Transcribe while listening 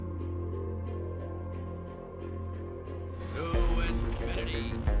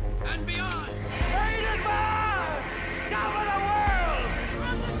galaxy and beyond. Rated man! Top of the world!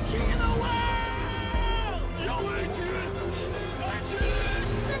 I'm the king of the world! Yo, Adrian! Adrian!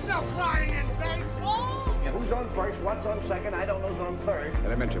 There's no flying in baseball! Yeah, who's on first, what's on second, I don't know who's on third.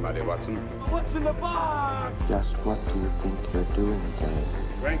 Elementary, my dear Watson. What's in the box? Just what do you think you're doing,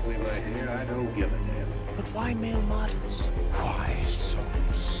 Dave? Frankly, my dear, I don't give a damn. But why male models? Why so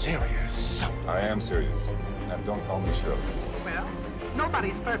serious? I am serious. And don't call me Shirley. Well,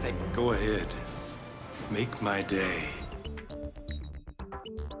 nobody's perfect. Go ahead. Make my day.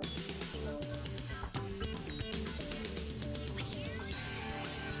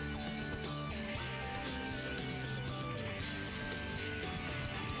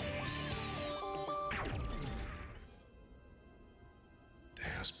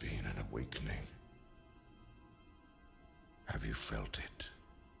 There has been an awakening. Have you felt it?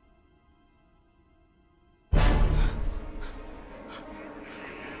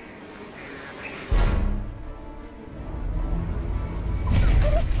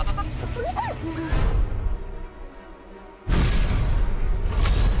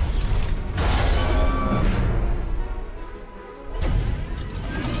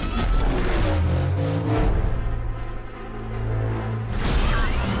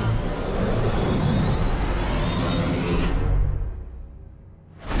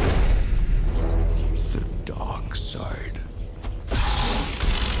 The dark side.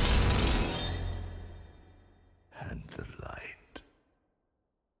 And the light.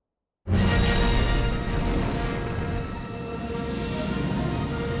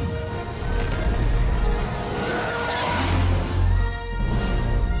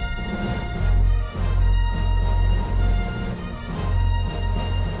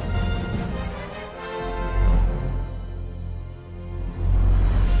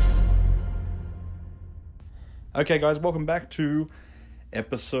 Okay, guys, welcome back to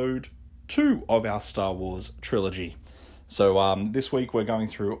episode 2 of our Star Wars trilogy. So this week we're going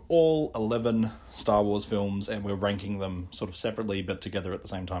through all 11 Star Wars films and we're ranking them sort of separately but together at the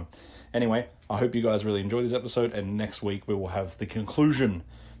same time. Anyway, I hope you guys really enjoy this episode, and next week we will have the conclusion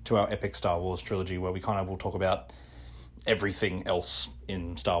to our epic Star Wars trilogy where we kind of will talk about everything else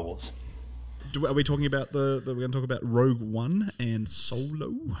in Star Wars. Are we talking about we're going to talk about Rogue One and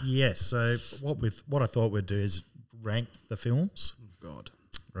Solo? Yes. So what I thought we'd do is rank the films. God.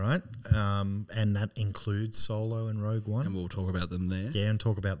 Right. And that includes Solo and Rogue One. And we'll talk about them there. Yeah, and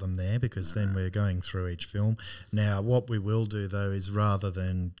talk about them there because then we're going through each film. Now, what we will do though is rather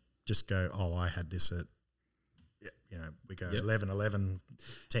than just go, oh, I had this at, we go 11, 11,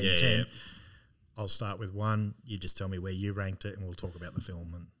 10, 10. I'll start with 1. You just tell me where you ranked it and we'll talk about the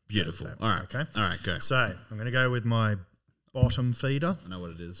film. And beautiful. All right. Okay. All right, go. So I'm going to go with my bottom feeder. I know what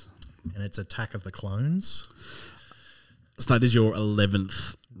it is. And it's Attack of the Clones. So that is your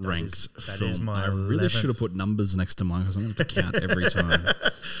 11th ranked that film. is my I really 11th. should have put numbers next to mine because I'm going to have to count every time.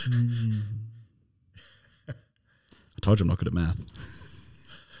 I told you I'm not good at math.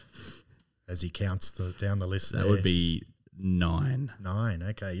 As he counts down the list That would be 9. 9,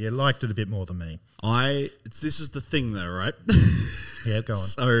 okay. You liked it a bit more than me. This is the thing though, right? Yeah, go on.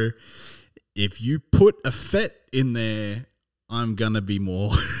 So if you put a Fett in there, I'm going to be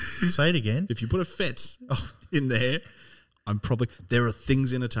more... Say it again. If you put a Fett in there, there are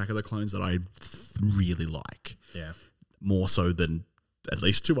things in Attack of the Clones that I really like. Yeah. More so than at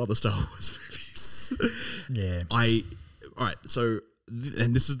least 2 other Star Wars movies. Yeah. All right, so...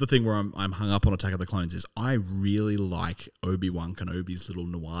 And this is the thing where I'm hung up on Attack of the Clones is I really like Obi-Wan Kenobi's little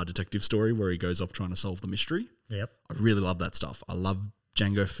noir detective story where he goes off trying to solve the mystery. Yep. I really love that stuff. I love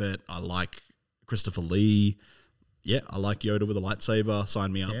Jango Fett. I like Christopher Lee. Yeah, I like Yoda with a lightsaber.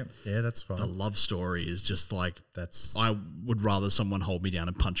 Sign me up. Yeah, that's fine. The love story is just like I would rather someone hold me down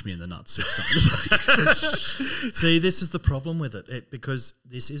and punch me in the nuts 6 times. See, this is the problem with it because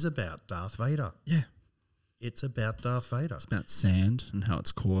this is about Darth Vader. Yeah. It's about Darth Vader. It's about sand and how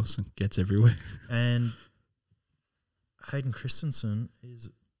it's coarse and gets everywhere. And Hayden Christensen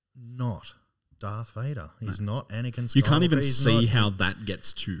is not Darth Vader. He's not Anakin Skywalker. You can't even see how that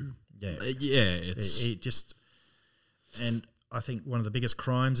gets to. Yeah. It's... It just... And I think one of the biggest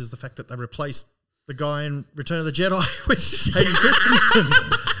crimes is the fact that they replaced the guy in Return of the Jedi with Hayden Christensen.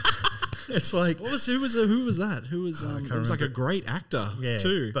 It's like... who was that? Who was... it was like a great actor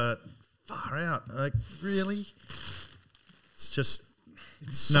too. But... far out. Like, really? It's just...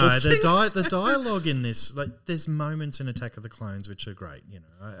 the dialogue in this, like, there's moments in Attack of the Clones which are great,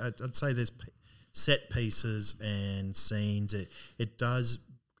 I'd say there's set pieces and scenes. It does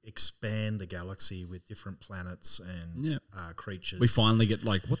expand the galaxy with different planets and creatures. We finally get,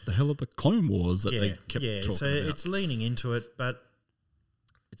 like, what the hell are the Clone Wars that they kept talking about? It's leaning into it, but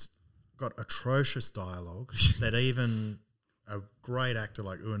got atrocious dialogue that even a great actor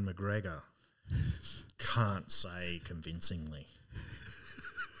like Ewan McGregor can't say convincingly.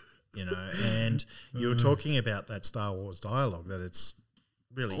 You know, and you were talking about that Star Wars dialogue, that it's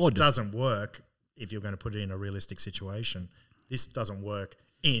really doesn't work if you're going to put it in a realistic situation. This doesn't work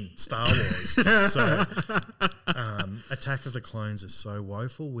in Star Wars. So Attack of the Clones is so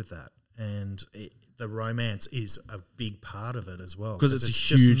woeful with that. And the romance is a big part of it as well. Because it's a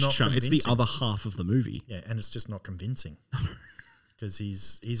huge chunk. It's the other half of the movie. Yeah, and it's just not convincing. Because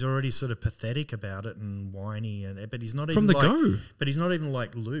he's already sort of pathetic about it and whiny, but he's not even But he's not even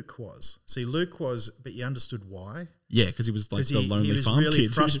like Luke was. See, Luke was, but you understood why. Yeah, because he was like the lonely farm kid. He was really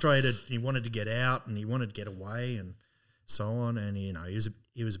frustrated. He wanted to get out and he wanted to get away and so on. And he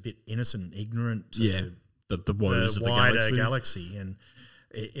was a bit innocent and ignorant to the woes of the wider galaxy, and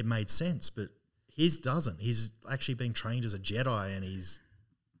it made sense. But his doesn't. He's actually been trained as a Jedi, and he's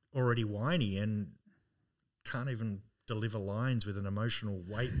already whiny and can't even deliver lines with an emotional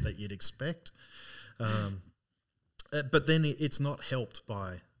weight that you'd expect. But then it's not helped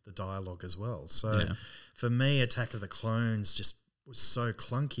by the dialogue as well. So for me, Attack of the Clones just was so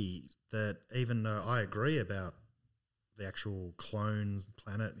clunky that even though I agree about the actual clone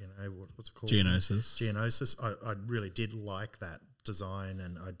planet, you know, what's it called? Geonosis. I really did like that design,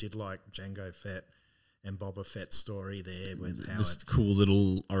 and I did like Jango Fett and Boba Fett's story there with how this cool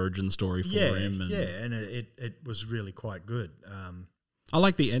little origin story for him. And it was really quite good. I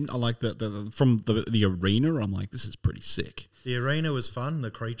like the end. I like from the arena. I'm like, this is pretty sick. The arena was fun. The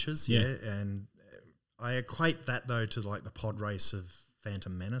creatures, and I equate that though to like the pod race of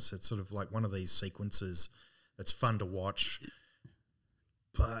Phantom Menace. It's sort of like one of these sequences that's fun to watch,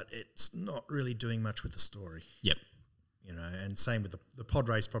 but it's not really doing much with the story. Yep. You know, and same with the pod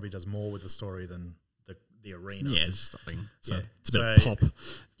race probably does more with the story than the arena. Yeah, it's just something. It's a bit of pop.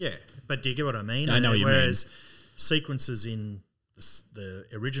 Yeah, but do you get what I mean? I know what you mean. Whereas sequences in the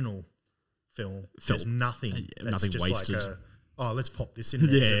original film, there's nothing. Nothing just wasted. Like let's pop this in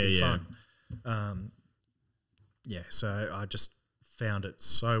there. It'll be fun. So I just found it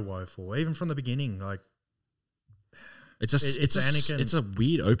so woeful, even from the beginning. Like, it's Anakin. It's a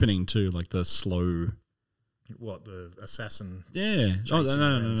weird opening too, like the slow. What, the assassin? Yeah. Oh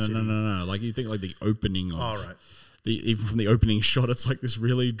no. Like you think like the opening of. Oh right. Even from the opening shot, it's like this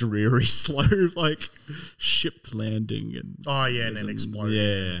really dreary, slow, like ship landing and. And then exploding.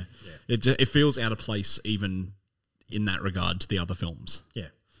 Yeah. It feels out of place even in that regard to the other films. Yeah.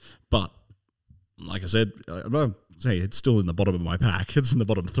 But like I said, it's still in the bottom of my pack. It's in the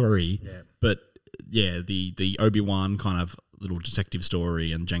bottom 3. Yeah. But yeah, the Obi-Wan kind of little detective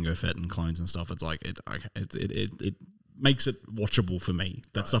story and Jango Fett and clones and stuff. It's like it makes it watchable for me.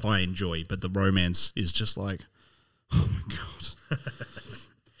 That stuff I enjoy, but the romance is just like, oh my god.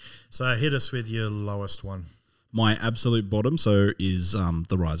 So hit us with your lowest one. My absolute bottom is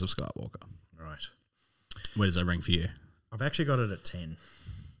The Rise of Skywalker. Right. Where does that rank for you? I've actually got it at 10.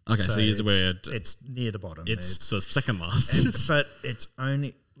 Okay, so here's where it's near the bottom. It's the second last. But it's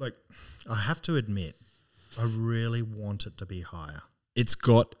only like, I have to admit, I really want it to be higher. It's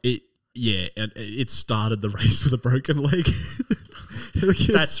got it. Yeah, it started the race with a broken leg.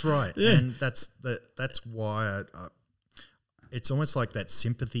 That's right, and that's why it's almost like that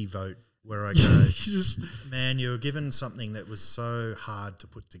sympathy vote where I go, man, you were given something that was so hard to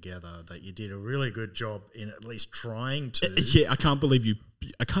put together that you did a really good job in at least trying to. Yeah, I can't believe you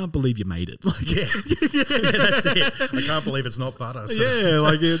made it. Like, that's it. I can't believe it's not butter. So. Yeah,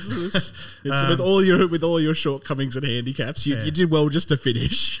 like it's with all your shortcomings and handicaps, you did well just to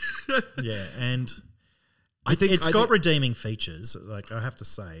finish. Yeah, and I think it's got redeeming features. Like, I have to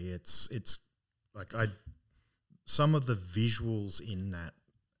say, it's like some of the visuals in that.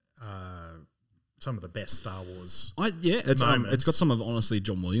 Some of the best Star Wars. It's got some of honestly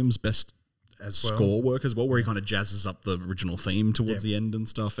John Williams' best as well. Score work as well, where he kind of jazzes up the original theme towards the end and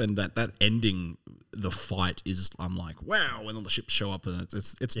stuff. And that ending, the fight is, I'm like, wow! When all the ships show up and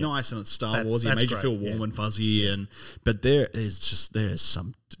it's nice and it's Star Wars. It made you feel warm and fuzzy. But there is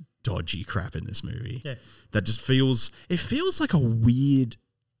some dodgy crap in this movie. Yeah, that just feels like a weird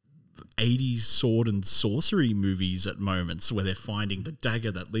 80s sword and sorcery movies at moments where they're finding the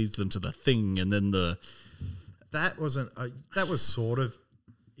dagger that leads them to the thing, and then that was sort of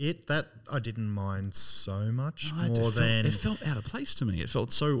it that I didn't mind so much it felt out of place to me. It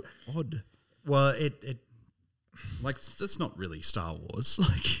felt so odd. Well, it like it's not really Star Wars,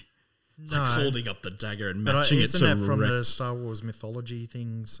 like holding up the dagger and matching it to isn't that from the Star Wars mythology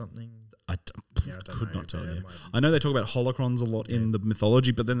thing something? I could not tell you. I know they talk about holocrons a lot in the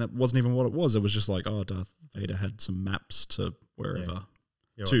mythology, but then that wasn't even what it was. It was just like, Darth Vader had some maps to wherever.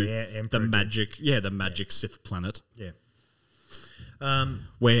 to Emperor the magic Sith planet. Yeah.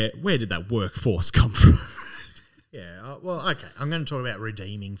 Where did that workforce come from? Yeah, well, okay. I'm going to talk about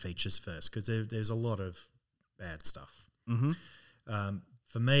redeeming features first because there's a lot of bad stuff. Mm-hmm.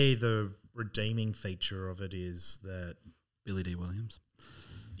 For me, the redeeming feature of it is that Billy D. Williams.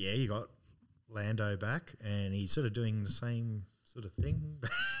 Yeah, you got Lando back, and he's sort of doing the same sort of thing.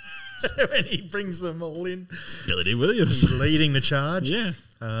 When he brings them all in, it's Billy D. Williams. He's leading the charge. Yeah.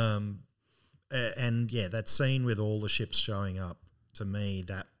 And yeah, that scene with all the ships showing up, to me,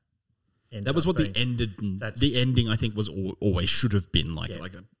 that was what the ending I think was always should have been like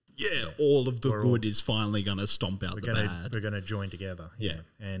all of the good is finally going to stomp out the bad. We're going to join together. Yeah.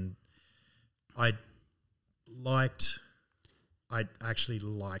 And I actually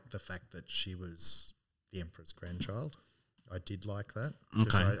liked the fact that she was the Emperor's grandchild. I did like that.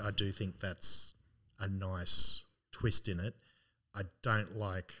 Okay. I do think that's a nice twist in it. I don't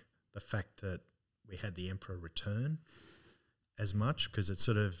like the fact that we had the Emperor return as much because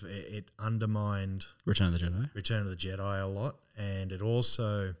it undermined Return of the Jedi a lot, and it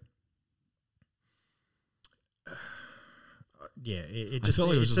also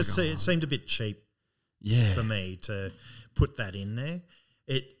it seemed a bit cheap for me to put that in there.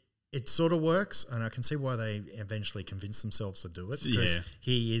 It sort of works, and I can see why they eventually convinced themselves to do it because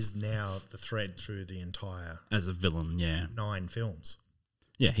he is now the thread through the entire as a villain, 9 films.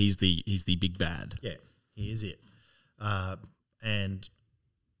 Yeah, he's the big bad. Yeah, he is it. And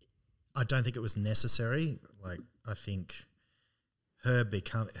I don't think it was necessary. Like, I think her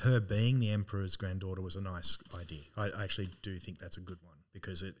being the Emperor's granddaughter was a nice idea. I actually do think that's a good one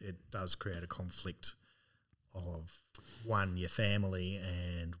because it does create a conflict of one, your family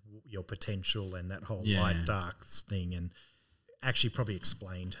and your potential and that whole light dark thing, and actually probably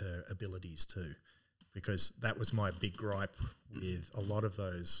explained her abilities too, because that was my big gripe with a lot of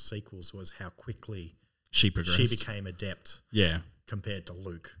those sequels was how quickly she progressed. She became adept. Yeah. Compared to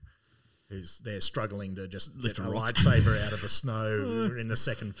Luke, who's they're struggling to just lift a lightsaber out of the snow in the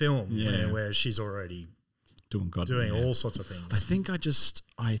second film, where she's already doing all sorts of things. I think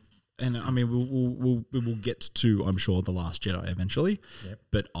we will get to, I'm sure, The Last Jedi eventually. Yep.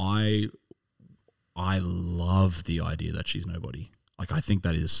 But I love the idea that she's nobody. Like, I think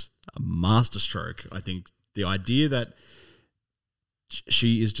that is a masterstroke. I think the idea that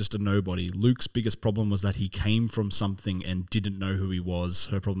she is just a nobody. Luke's biggest problem was that he came from something and didn't know who he was.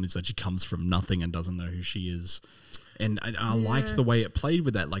 Her problem is that she comes from nothing and doesn't know who she is. And I liked the way it played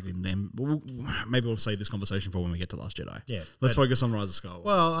with that. Like, in them, maybe we'll save this conversation for when we get to Last Jedi. Yeah, let's focus on Rise of Skywalker.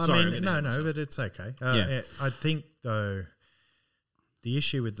 Well, but it's okay. I think though, the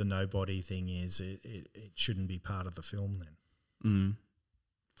issue with the nobody thing is it shouldn't be part of the film then.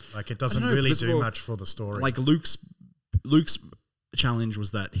 Like, it doesn't really do much for the story. Like Luke's challenge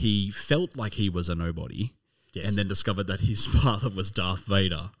was that he felt like he was a nobody, and then discovered that his father was Darth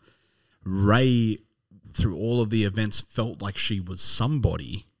Vader. Rey, through all of the events, felt like she was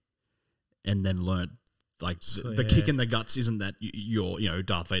somebody, and then learned like the kick in the guts isn't that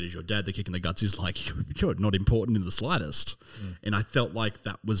Darth Vader's your dad. The kick in the guts is like you're not important in the slightest. And I felt like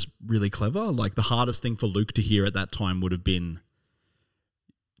that was really clever. Like, the hardest thing for Luke to hear at that time would have been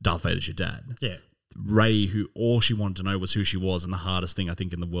Darth Vader's your dad. Yeah. Rey, who all she wanted to know was who she was, and the hardest thing I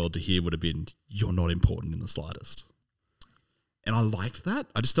think in the world to hear would have been you're not important in the slightest. And I liked that.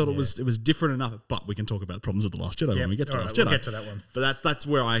 I just thought it was different enough. But we can talk about problems with The Last Jedi when we get to The Last Jedi. We'll get to that one. But that's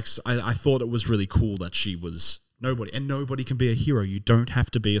where I thought it was really cool that she was nobody, and nobody can be a hero. You don't have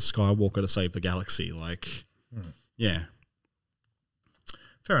to be a Skywalker to save the galaxy. Like, fair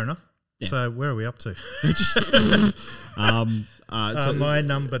enough. Yeah. So where are we up to? My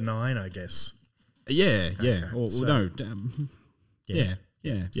number 9, I guess. Yeah. Okay, Or, no. Yeah.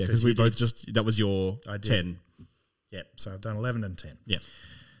 Because we both that was your 10. Yep. So I've done 11 and 10. Yeah.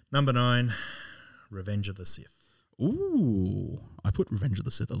 Number 9, Revenge of the Sith. Ooh, I put Revenge of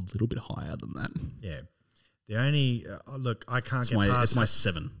the Sith a little bit higher than that. Yeah. The only look, I can't get past. It's my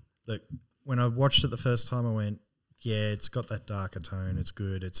 7. Look, when I watched it the first time, I went, yeah, it's got that darker tone. It's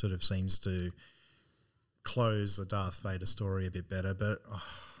good. It sort of seems to close the Darth Vader story a bit better. But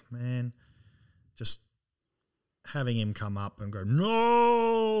man, just having him come up and go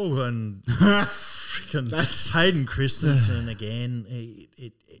no, and freaking Hayden Christensen again,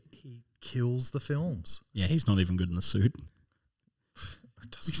 he kills the films. Yeah, he's not even good in the suit.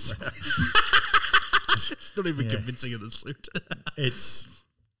 It doesn't matter. He's not even convincing in the suit. It's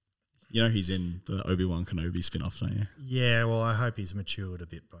You know he's in the Obi-Wan Kenobi spin-off, don't you? Yeah, well, I hope he's matured a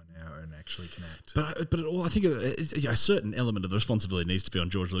bit by now and actually can act. But I think a certain element of the responsibility needs to be on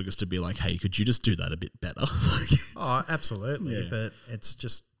George Lucas to be like, hey, could you just do that a bit better? Oh, absolutely. Yeah. But it's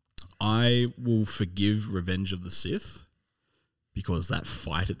just... I will forgive Revenge of the Sith because that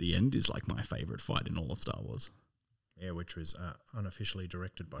fight at the end is like my favourite fight in all of Star Wars. Yeah, which was unofficially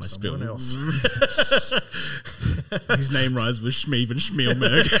directed by someone else. His name rhymes with Shmeev and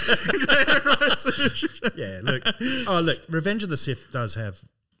Schmielberg. Yeah, look, Revenge of the Sith does have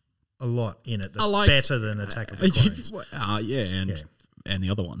a lot in it that's better than Attack of the Clones. And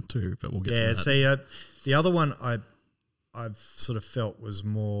the other one too, but we'll get to that. See, the other one I've sort of felt was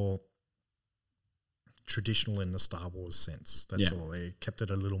more traditional in the Star Wars sense. That's all. They kept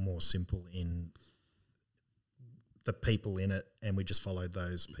it a little more simple in the people in it, and we just followed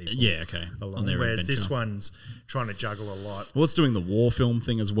those people. Yeah, okay. Along. Whereas this one's trying to juggle a lot. Well, it's doing the war film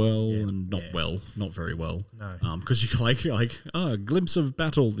thing as well, and not very well. No, because you're like, a glimpse of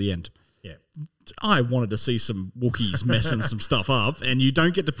battle, the end. Yeah, I wanted to see some Wookiees messing some stuff up, and you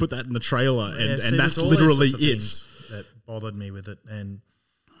don't get to put that in the trailer, and that's literally it. That bothered me with it, and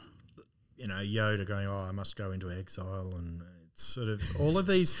Yoda going, "Oh, I must go into exile," and it's sort of all of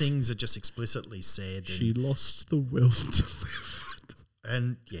these things are just explicitly said. She lost the will to live,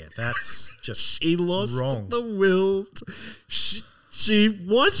 and that's just she lost wrong. The will. She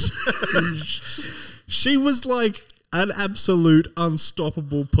what? She was like an absolute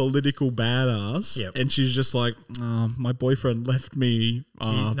unstoppable political badass, and she's just like, my boyfriend left me.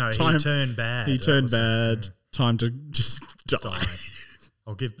 He turned bad. He turned bad. Time to just die.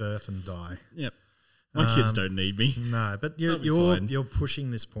 I'll give birth and die. Yep. My kids don't need me. No, but you're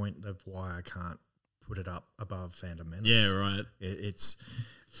pushing this point of why I can't put it up above Phantom Menace. Yeah, right. It's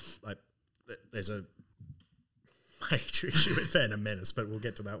like there's a major issue with Phantom Menace, but we'll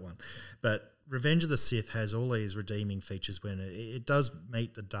get to that one. But Revenge of the Sith has all these redeeming features when it does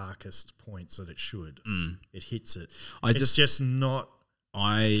meet the darkest points that it should. It hits it. It's just not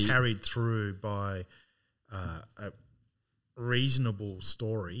carried through by a reasonable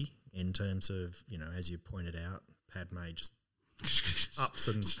story in terms of, as you pointed out, Padme just ups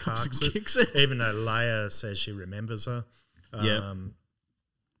and carks it, kicks it. Even though Leia says she remembers her.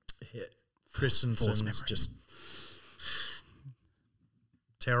 Christensen's just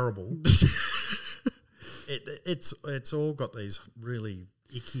terrible. It's all got these really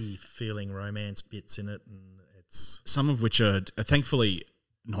icky feeling romance bits in it, and it's some of which are thankfully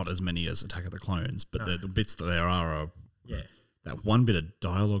not as many as Attack of the Clones, but the bits that there are that one bit of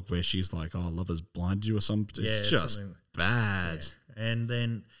dialogue where she's like, "Oh, love has blinded you" or something. It's just bad. Yeah. And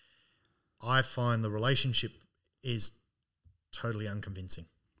then I find the relationship is totally unconvincing.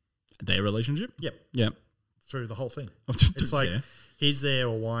 Their relationship? Yep. Through the whole thing. It's like he's there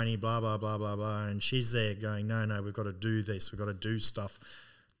all whiny, blah, blah, blah, blah, blah, and she's there going, no, we've got to do this, we've got to do stuff.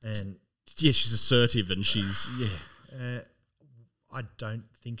 And she's assertive and she's, I don't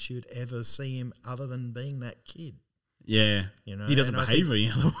think she would ever see him other than being that kid. Yeah. He doesn't behave any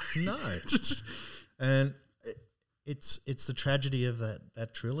other way. No. And it's the tragedy of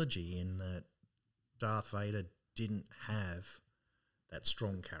that trilogy in that Darth Vader didn't have that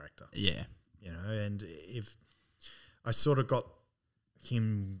strong character. Yeah. And if I sort of got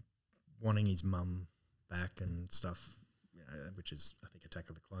him wanting his mum back and stuff, which is, I think, Attack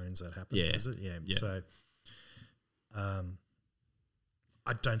of the Clones that happened, is it? Yeah. So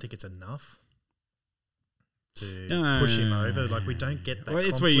I don't think it's enough to push him over. Like, we don't get that it's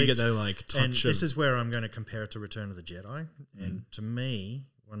conflict. where you get that, like, touch and this is where I'm going to compare it to Return of the Jedi. And to me,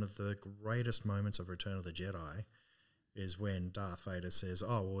 one of the greatest moments of Return of the Jedi is when Darth Vader says,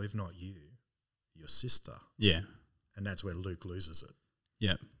 "Oh, well, if not you, your sister." Yeah. And that's where Luke loses it.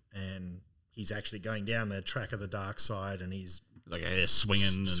 Yeah. And he's actually going down the track of the dark side, and he's like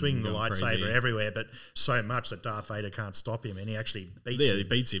swinging the lightsaber everywhere, but so much that Darth Vader can't stop him, and he actually beats him. He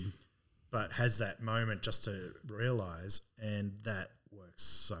beats him. But has that moment just to realise, and that works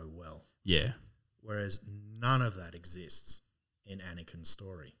so well. Yeah. Whereas none of that exists in Anakin's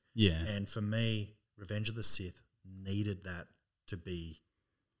story. Yeah. And for me, Revenge of the Sith needed that to be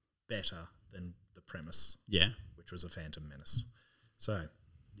better than the premise. Yeah. Which was a Phantom Menace. So,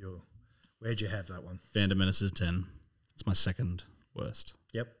 where'd you have that one? Phantom Menace is 10. It's my second worst.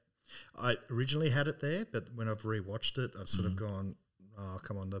 Yep. I originally had it there, but when I've rewatched it, I've sort of gone, oh,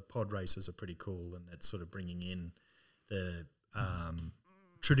 come on, the pod races are pretty cool, and it's sort of bringing in the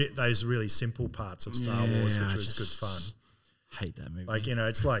those really simple parts of Star Wars, which was good fun. Hate that movie. Like,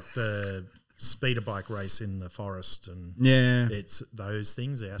 it's like the speeder bike race in the forest, and it's those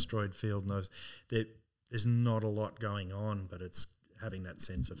things, the asteroid field, and those. There's not a lot going on, but it having that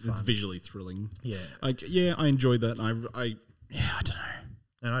sense of fun. It's visually thrilling. Yeah. I enjoyed that. I don't know.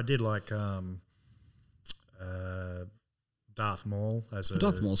 And I did like Darth Maul as a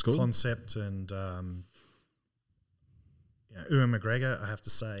Darth Maul's cool. concept, and Ewan McGregor, I have to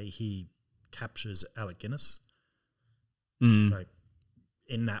say, he captures Alec Guinness like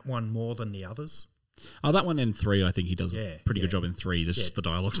in that one more than the others. Oh, that one in 3, I think he does a pretty good job in 3. There's just the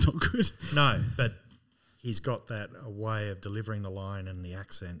dialogue's not good. No, but he's got that way of delivering the line, and the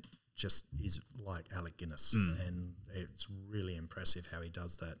accent just is like Alec Guinness, and it's really impressive how he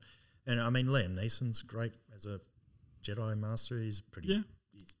does that. And I mean, Liam Neeson's great as a Jedi Master. He's pretty. Yeah.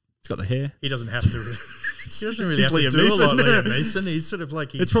 He's got the hair. He doesn't have to. He doesn't really have to do a lot. Liam Neeson. He's sort of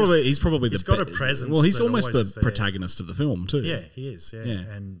like he's probably he's got a presence. Well, he's almost the protagonist of the film too. Yeah, he is. Yeah,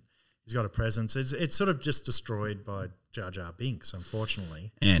 and he's got a presence. It's sort of just destroyed by Jar Jar Binks,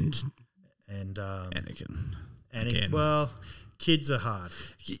 unfortunately. And Anakin. Again. Well, kids are hard.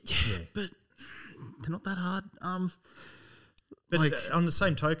 Yeah, but they're not that hard. But on the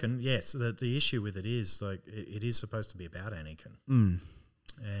same token, yes, the issue with it is like it is supposed to be about Anakin,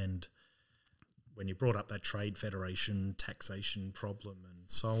 and when you brought up that trade federation taxation problem and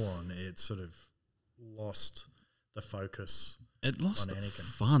so on, it sort of lost the focus. It lost on the Anakin.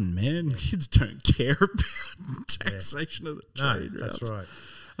 fun, man. Kids don't care about taxation of the trade. No, that's right.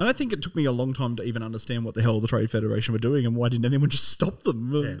 And I think it took me a long time to even understand what the hell the Trade Federation were doing and why didn't anyone just stop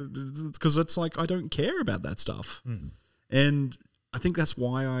them? Because it's like, I don't care about that stuff. And I think that's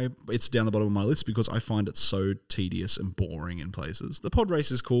why it's down the bottom of my list, because I find it so tedious and boring in places. The pod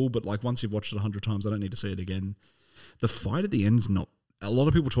race is cool, but like once you've watched it 100 times, I don't need to see it again. The fight at the end's not... A lot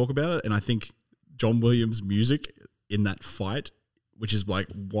of people talk about it, and I think John Williams' music in that fight, which is like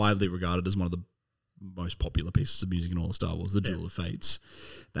widely regarded as one of the most popular pieces of music in all of Star Wars, the Duel of Fates.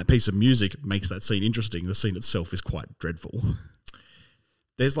 That piece of music makes that scene interesting. The scene itself is quite dreadful.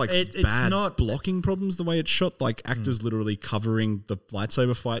 There's like bad blocking problems the way it's shot, like actors literally covering the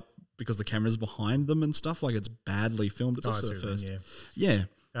lightsaber fight because the camera's behind them and stuff. Like it's badly filmed. It's also the first. Yeah.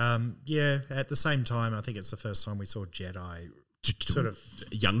 At the same time, I think it's the first time we saw Jedi sort of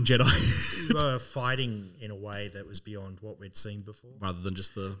young Jedi fighting in a way that was beyond what we'd seen before, rather than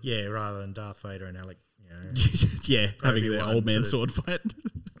just the rather than Darth Vader and Alec, having the old man sword fight.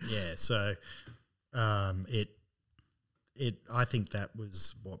 So it I think that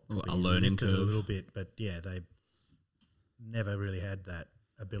was what a learning curve a little bit, but they never really had that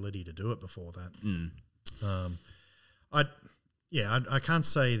ability to do it before that. I can't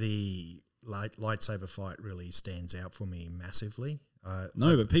say the lightsaber fight really stands out for me massively.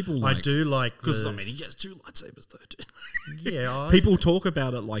 But people I do like because he gets 2 lightsabers though. Yeah, people talk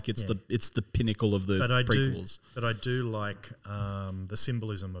about it like it's the pinnacle of the prequels. But I do like the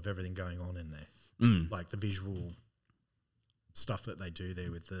symbolism of everything going on in there, like the visual stuff that they do there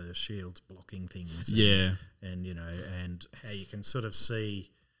with the shields blocking things. And and how you can sort of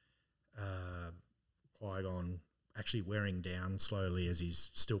see Qui-Gon actually wearing down slowly as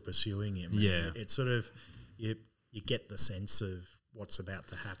he's still pursuing him. And it's sort of you get the sense of what's about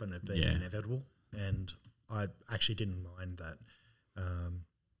to happen of being inevitable, and I actually didn't mind that.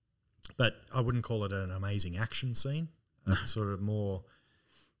 But I wouldn't call it an amazing action scene. It's sort of more,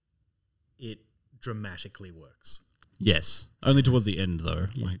 it dramatically works. Yes, only towards the end though.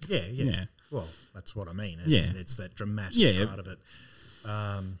 Well, that's what I mean. It's that dramatic part of it.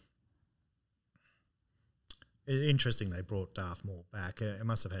 Interesting they brought Darth Maul back. It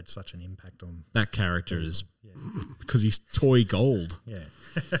must have had such an impact on that character is because he's toy gold. Yeah,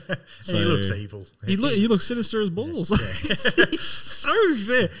 so he looks evil. He looks sinister as balls.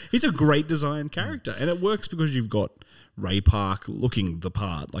 He's a great design character, and it works because you've got Ray Park looking the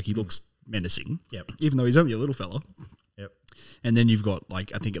part. Like he looks menacing. Yep. Even though he's only a little fella. Yep. And then you've got I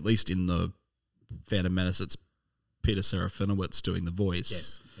think at least in the Phantom Menace, it's Peter Serafinowicz doing the voice.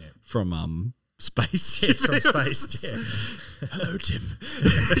 Yes. Yeah. From space. Yeah, from space. Yeah. Hello, Tim.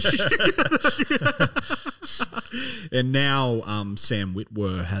 And now Sam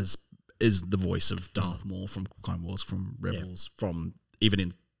Witwer is the voice of Darth Maul from Clone Wars, from Rebels, from even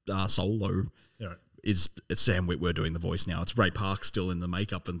in Solo. Yeah. It's Sam Witwer doing the voice now. It's Ray Park still in the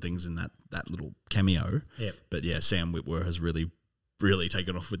makeup and things in that little cameo. Yep. But Sam Witwer has really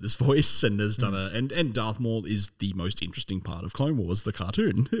taken off with this voice and has done and Darth Maul is the most interesting part of Clone Wars, the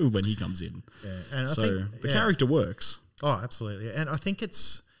cartoon, when he comes in. Yeah. And so I think, the character works. Oh, absolutely. And I think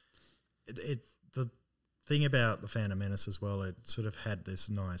it's the thing about the Phantom Menace as well, it sort of had this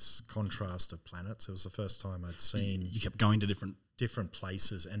nice contrast of planets. It was the first time I'd seen you kept going to different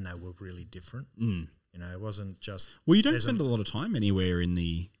places, and they were really different. It wasn't just... Well, you don't spend a lot of time anywhere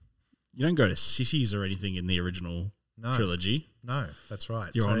you don't go to cities or anything in the original trilogy. No, that's right.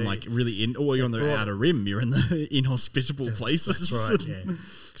 You're on like really you're on the outer rim. You're in the inhospitable places. That's right. Yeah,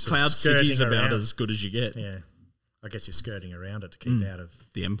 Cloud City's about as good as you get. Yeah, I guess you're skirting around it to keep out of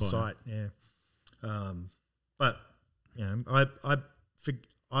the Empire sight. Yeah, but you know,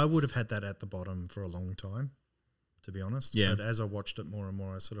 I would have had that at the bottom for a long time, to be honest. Yeah. But as I watched it more and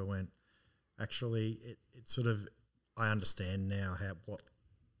more, I sort of went, actually, it sort of, I understand now what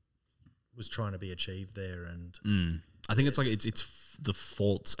was trying to be achieved there, and I think it's like it's the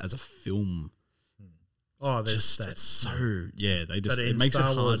faults as a film. Oh, there's just that. It's so they just it makes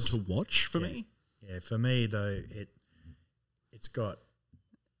Star it hard Wars, to watch for me. Yeah, for me though, it's got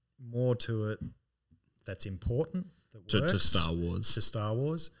more to it that's important that works to Star Wars. To Star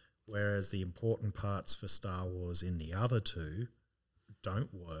Wars, whereas the important parts for Star Wars in the other two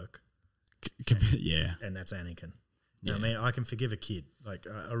don't work. And that's Anakin. Yeah. I mean, I can forgive a kid. Like,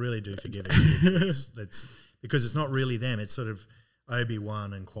 I really do forgive a kid. That's because it's not really them. It's sort of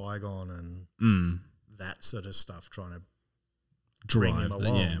Obi-Wan and Qui-Gon and that sort of stuff trying to bring him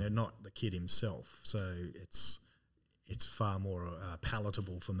along. And not the kid himself. So it's far more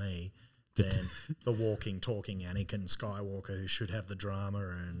palatable for me than the walking, talking Anakin Skywalker who should have the drama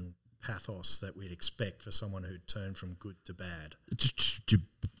and pathos that we'd expect for someone who turned from good to bad.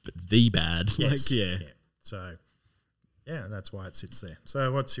 The bad. Yes. Like, yeah. So... yeah, that's why it sits there.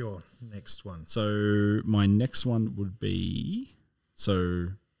 So what's your next one? So my next one would be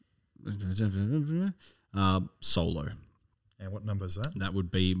Solo. And what number is that? That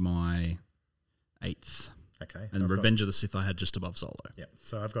would be my 8th. Okay. And Revenge of the Sith I had just above Solo. Yeah.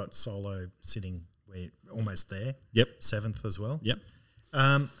 So I've got Solo sitting almost there. Yep. 7th as well. Yep.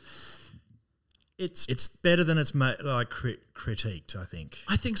 It's better than it's critiqued, I think.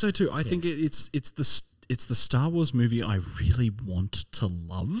 I think so too. I think it's the Star Wars movie I really want to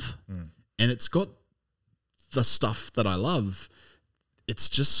love. And it's got the stuff that I love. It's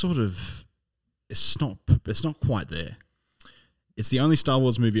just sort of it's not quite there. It's the only Star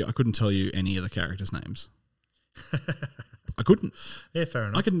Wars movie I couldn't tell you any of the characters' names. I couldn't. Yeah, fair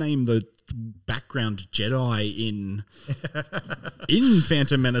enough. I could name the background Jedi in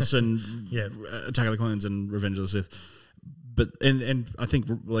Phantom Menace and Attack of the Clones and Revenge of the Sith. But and I think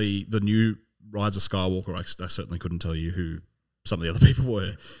really the new Rise of Skywalker, I certainly couldn't tell you who some of the other people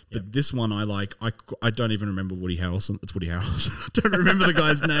were. But this one I like. I don't even remember Woody Harrelson. It's Woody Harrelson. I don't remember the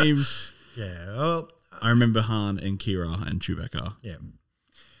guy's name. Yeah. Well, I remember Han and Kira and Chewbacca. Yeah.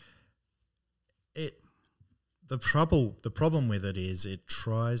 The problem with it is it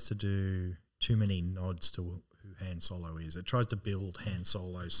tries to do too many nods to who Han Solo is. It tries to build Han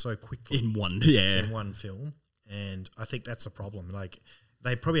Solo so quickly in one film, and I think that's the problem. Like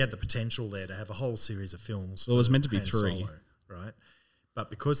they probably had the potential there to have a whole series of films. Well, it was meant to be Han 3, Solo, right? But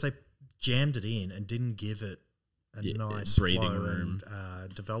because they jammed it in and didn't give it a nice breathing room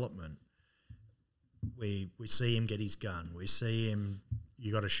and development, we see him get his gun. We see him.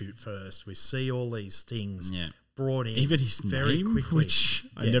 You got to shoot first. We see all these things. Yeah. Brought in even his very name, quickly, which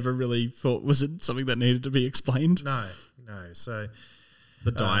I never really thought was something that needed to be explained. No. So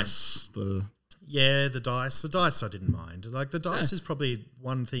the dice, the dice I didn't mind. Like the dice is probably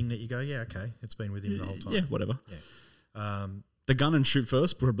one thing that you go, okay, it's been with him the whole time. Yeah, whatever. Yeah. The gun and shoot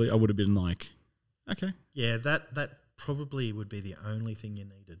first, probably I would have been like, okay. Yeah, that probably would be the only thing you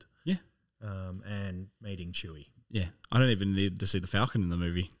needed. Yeah. And meeting Chewie. Yeah, I don't even need to see the Falcon in the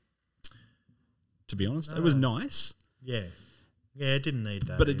movie. To be honest, it was nice. Yeah, it didn't need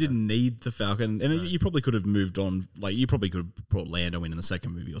that, but it didn't need the Falcon, and you probably could have moved on. Like you probably could have brought Lando in the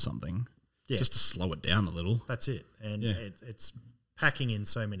second movie or something, just to slow it down a little. That's it, and it's packing in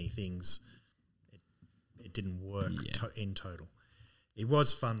so many things. It didn't work in total. It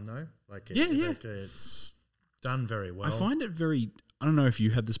was fun though. It's done very well. I find it very. I don't know if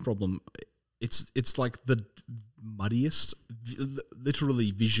you have this problem. It's like the muddiest, literally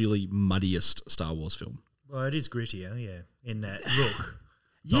visually muddiest Star Wars film. Well, it is grittier, in that look.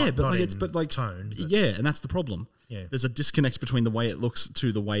 But tone. But and that's the problem. Yeah, there's a disconnect between the way it looks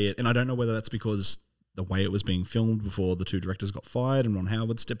to the way it, and I don't know whether that's because the way it was being filmed before the two directors got fired and Ron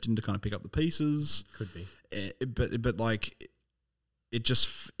Howard stepped in to kind of pick up the pieces. Could be, but like it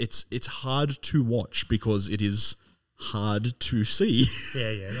just it's hard to watch because it is hard to see.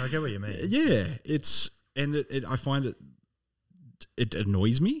 Yeah, I get what you mean. Yeah, I find it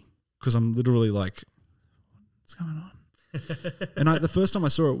annoys me because I'm literally like, what's going on? And the first time I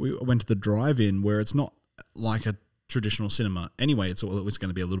saw it, we went to the drive-in where it's not like a traditional cinema. Anyway, it's always going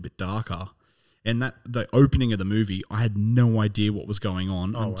to be a little bit darker. And the opening of the movie, I had no idea what was going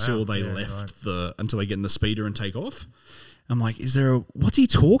on until they until they get in the speeder and take off. I'm like, what's he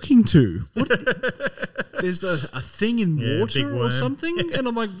talking to? What? there's a thing in big water or worm. something, and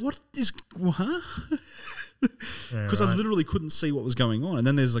I'm like, what is, huh? Because I literally couldn't see what was going on. And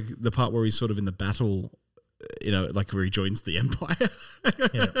then there's like the part where he's sort of in the battle, like where he joins the Empire,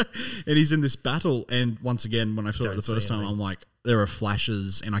 and he's in this battle. And once again, when I saw it the first time, I'm like, there are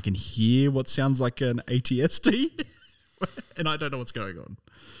flashes, and I can hear what sounds like an ATST, and I don't know what's going on.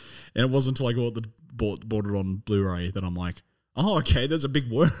 And it wasn't until I bought it on Blu-ray that I'm like, oh, okay, there's a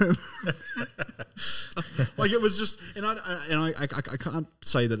big worm. Like it was just, and I can't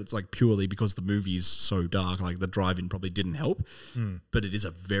say that it's like purely because the movie is so dark. Like the drive-in probably didn't help, but it is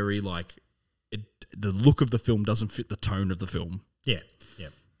a very like the look of the film doesn't fit the tone of the film. Yeah.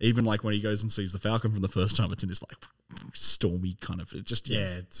 Even like when he goes and sees the Falcon from the first time, it's in this like stormy kind of. It just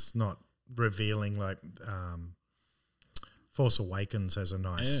it's not revealing like. Force Awakens has a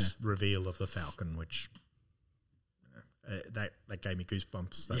nice reveal of the Falcon, which that gave me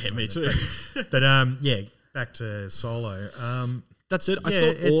goosebumps. Me too. But back to Solo. That's it.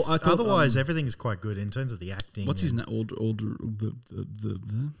 I thought otherwise everything's quite good in terms of the acting. What's his name?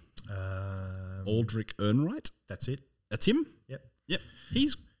 Aldrich Ehrenreich. That's it. That's him. Yep.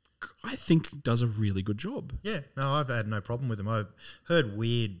 He's, I think, does a really good job. Yeah. No, I've had no problem with him. I've heard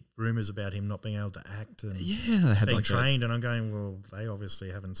weird rumors about him not being able to act and they had being like trained, and I'm going, well, they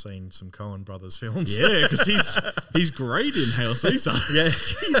obviously haven't seen some Coen Brothers films. Yeah, because he's great in Hail Caesar.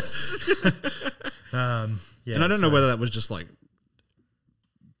 And I don't know whether that was just like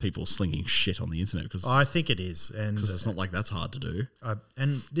people slinging shit on the internet, because I think it is, and because it's not like that's hard to do.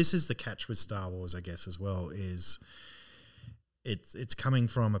 And this is the catch with Star Wars, I guess, as well, is it's coming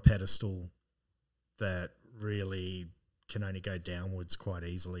from a pedestal that really can only go downwards quite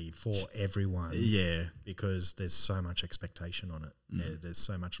easily for everyone. Yeah. Because there's so much expectation on it. There's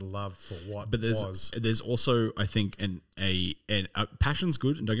so much love for what was. There's also, I think, passion's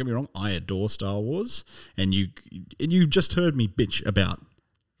good, and don't get me wrong, I adore Star Wars, and you've just heard me bitch about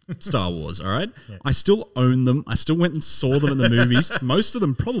Star Wars, all right? Yeah. I still own them. I still went and saw them in the movies. Most of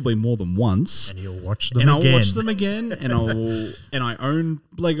them probably more than once. And you'll watch them again. And I'll watch them again, and I own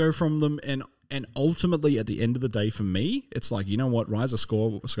Lego from them, and ultimately, at the end of the day, for me, it's like, you know what? Rise of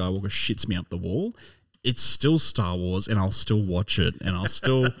Skywalker shits me up the wall. It's still Star Wars, and I'll still watch it, and I'll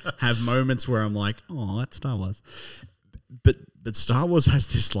still have moments where I'm like, oh, that's Star Wars. But Star Wars has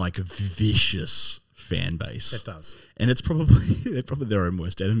this like vicious fan base. It does. And they're probably their own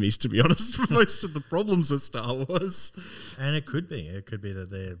worst enemies, to be honest, for most of the problems with Star Wars. And it could be. It could be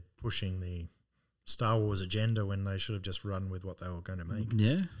that they're pushing the Star Wars agenda when they should have just run with what they were going to make.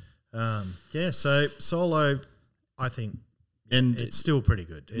 Yeah. So Solo, I think, and it's still pretty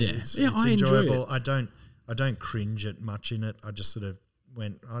good. It's enjoyable. I don't cringe at much in it. I just sort of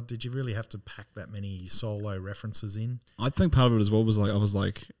went, oh, did you really have to pack that many Solo references in? I think part of it as well was like, I was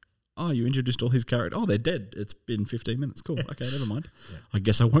like, oh, you introduced all his characters. Oh, they're dead. It's been 15 minutes. Cool. Okay, never mind. Yeah. I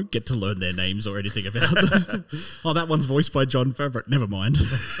guess I won't get to learn their names or anything about them. Oh, that one's voiced by Jon Favreau. Never mind.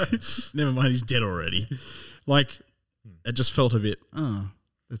 Never mind, he's dead already. Like, it just felt a bit,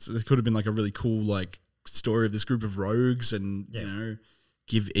 it could have been like a really cool like story of this group of rogues, and you know,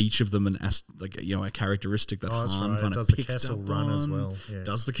 give each of them a characteristic that Han kind of picked Kessel up run on. as well. Yeah.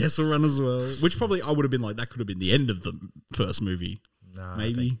 Does the Kessel run as well? Which probably I would have been like, that could have been the end of the first movie. No,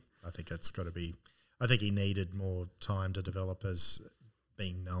 maybe. I think it's got to be. I think he needed more time to develop as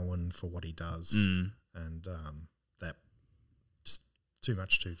being known for what he does, and that just too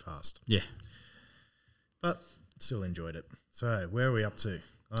much too fast. Yeah, but still enjoyed it. So where are we up to?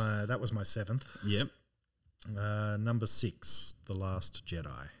 That was my 7th. Yep. Number 6, The Last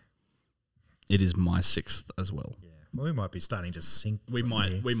Jedi. It is my 6th as well. Yeah, well, we might be starting to sync. We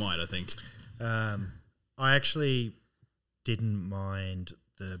might. I think. I actually didn't mind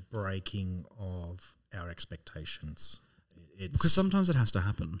the breaking of our expectations. Because sometimes it has to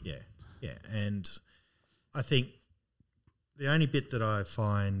happen. Yeah, and I think the only bit that I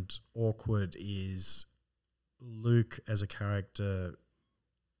find awkward is Luke as a character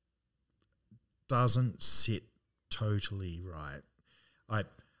doesn't sit totally right. I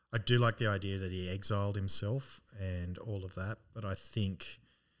do like the idea that he exiled himself and all of that, but I think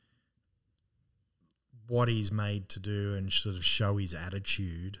what he's made to do and sort of show his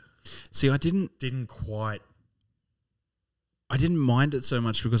attitude. See, I didn't quite. I didn't mind it so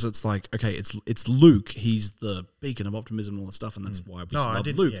much because it's like, okay, it's Luke. He's the beacon of optimism and all that stuff, and that's why we love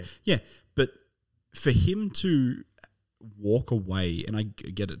Luke. Yeah, but for him to walk away, and I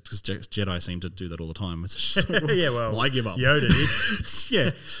get it because Jedi seem to do that all the time. It's just, well, I give up. Yoda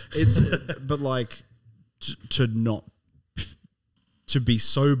did. It's but like to be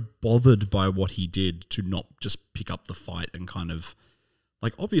so bothered by what he did to not just pick up the fight and kind of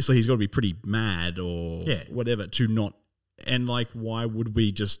like obviously he's got to be pretty mad or whatever to not. And like, why would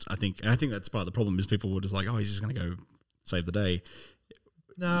we just? I think that's part of the problem is people were just like, oh, he's just going to go save the day.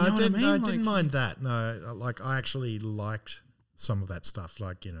 No, you know I didn't mind that. No, like I actually liked some of that stuff.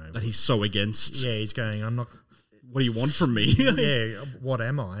 Like that he's so against. Yeah, he's going. I'm not. What do you want from me? Yeah, what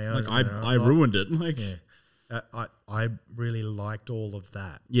am I? Like I ruined it. Like I really liked all of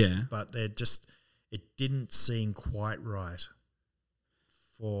that. Yeah, but it didn't seem quite right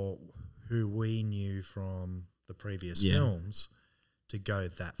for who we knew from the previous films to go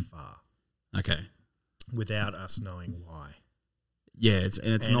that far. Okay, without us knowing why. Yeah, it's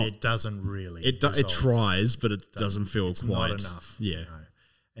not. It doesn't really. It tries, but it doesn't feel it's quite not enough. Yeah,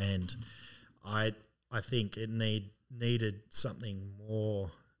 and I think it needed something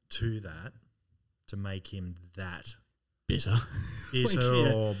more to that to make him that bitter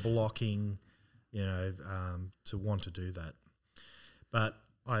or blocking, to want to do that. But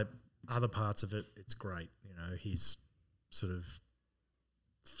other parts of it, it's great. His sort of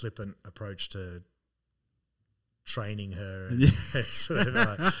flippant approach to training her. And it's sort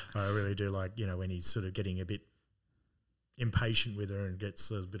of I really do like, when he's sort of getting a bit impatient with her and gets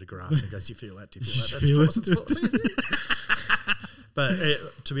a bit of grass and goes, do you feel that? Do you feel that? That's force. But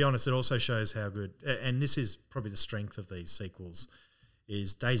to be honest, it also shows how good, and this is probably the strength of these sequels,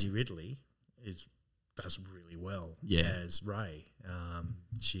 is Daisy Ridley does really well as Rey.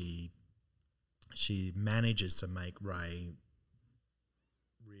 She manages to make Rey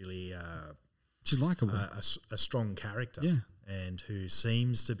really she's likable, a strong character, and who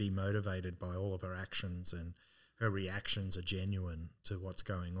seems to be motivated by all of her actions, and her reactions are genuine to what's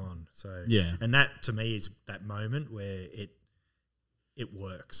going on. So and that to me is that moment where it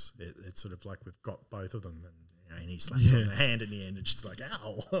works. It's sort of like we've got both of them, and he slaps her on the hand in the end, and she's like,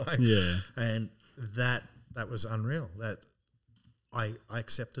 "Ow!" And that was unreal. That I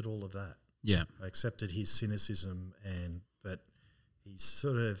accepted all of that. Yeah, I accepted his cynicism, but he's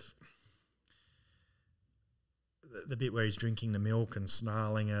sort of the bit where he's drinking the milk and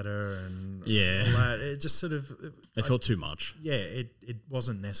snarling at her and all that. It just sort of it felt too much. Yeah, it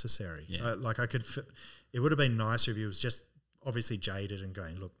wasn't necessary. Yeah. It would have been nicer if he was just obviously jaded and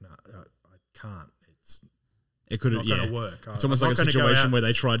going, look, no, I can't. It's not going to work. It's almost like a situation where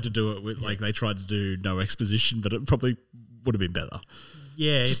they tried to do it with like they tried to do no exposition, but it probably would have been better.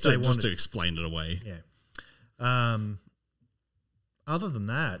 Yeah, just to explain it away. Yeah. Other than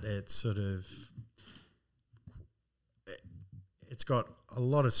that, it's sort of it's got a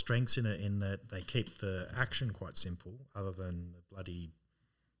lot of strengths in it in that they keep the action quite simple, other than the bloody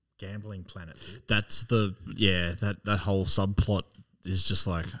gambling planet. That's that whole subplot is just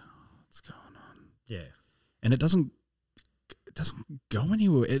like what's going on? Yeah, and it doesn't go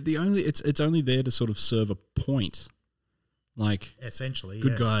anywhere. It's only there to sort of serve a point. Like essentially,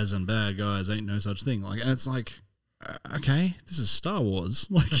 good guys and bad guys ain't no such thing. Like, and it's like, okay, this is Star Wars.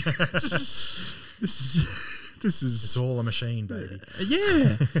 Like, this is it's all a machine, baby.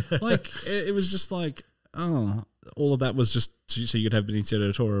 Yeah, like it was just like, oh, all of that was just so you could have Benicio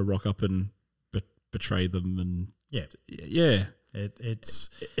del Toro rock up and betray them, and yeah. It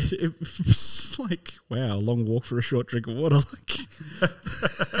was like, wow, long walk for a short drink of water. Like.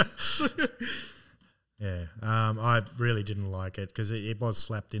 Yeah, I really didn't like it because it was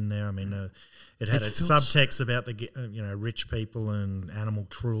slapped in there. I mean, it had its subtext about the rich people and animal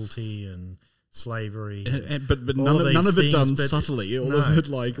cruelty and slavery, but none of it done subtly. All of it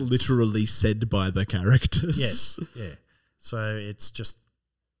like literally said by the characters. Yes, yeah. So it's just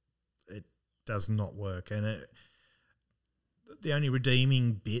it does not work, and the only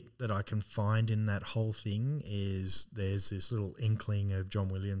redeeming bit that I can find in that whole thing is there's this little inkling of John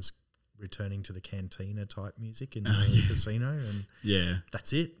Williams returning to the cantina type music in the casino, and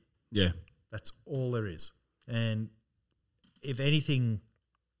that's it. Yeah, that's all there is. And if anything,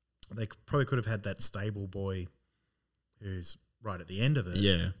 they probably could have had that stable boy who's right at the end of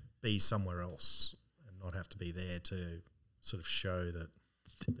it be somewhere else and not have to be there to sort of show that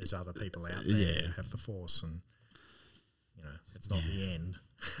there's other people out there who have the Force, and it's not the end.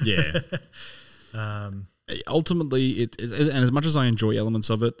 Yeah. Ultimately, and as much as I enjoy elements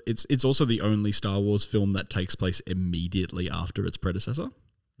of it, it's also the only Star Wars film that takes place immediately after its predecessor.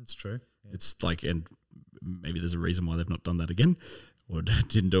 That's true. Yeah. It's like, and maybe there's a reason why they've not done that again, or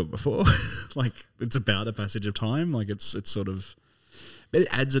didn't do it before. Like, it's about a passage of time. Like, it's sort of, it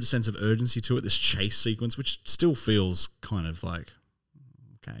adds a sense of urgency to it. This chase sequence, which still feels kind of like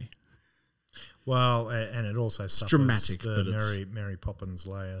okay. Well, and it also suffers dramatic, the Mary Poppins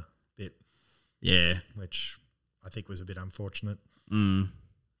Leia bit. Yeah. Which I think was a bit unfortunate.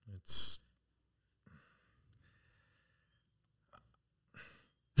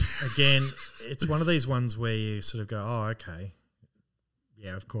 again, it's one of these ones where you sort of go, oh, okay.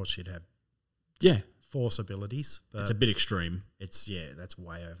 Yeah, of course she'd have Force abilities. But it's a bit extreme. That's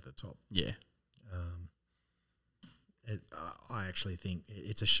way over the top. Yeah. I actually think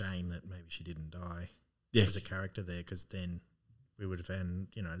it's a shame that maybe she didn't die as a character there, because then we would have had,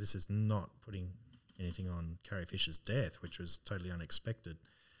 this is not putting anything on Carrie Fisher's death, which was totally unexpected.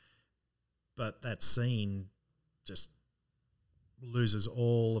 But that scene just loses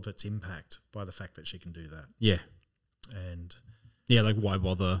all of its impact by the fact that she can do that. Yeah. And like why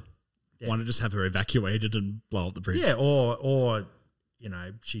bother? Yeah. Why not just have her evacuated and blow up the bridge? Yeah, or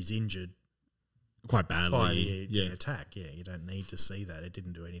she's injured quite badly by the attack. Yeah, you don't need to see that. It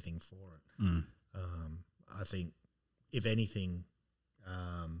didn't do anything for it. I think, if anything,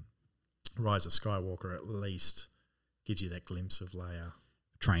 Rise of Skywalker at least gives you that glimpse of Leia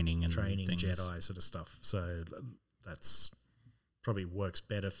training things. Jedi sort of stuff. So that's probably works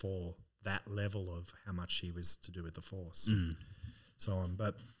better for that level of how much she was to do with the Force, so on.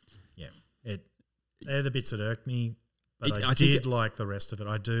 But they're the bits that irked me. But I did like the rest of it.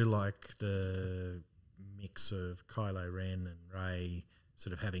 I do like the mix of Kylo Ren and Rey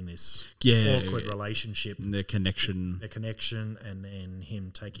sort of having this awkward relationship. And their connection, and then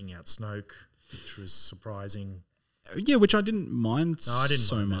him taking out Snoke, which was surprising. Yeah, which I didn't mind. No, I didn't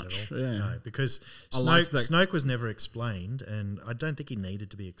so mind much. That at all. Yeah, no, because Snoke was never explained, and I don't think he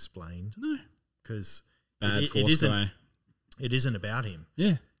needed to be explained. No, because Force guy. It isn't about him.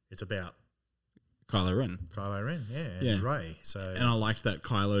 Yeah, it's about Kylo Ren, and Rey. So, and I liked that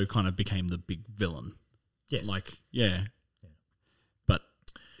Kylo kind of became the big villain. Yes,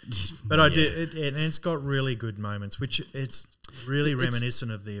 but I did, and it's got really good moments, which it's really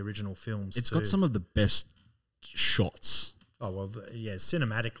reminiscent of the original films. It's got some of the best shots. Oh well,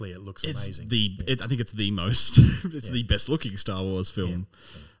 cinematically it looks amazing. I think it's the most. It's the best looking Star Wars film.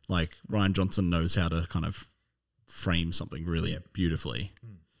 Yeah. Like Rian Johnson knows how to kind of frame something really beautifully.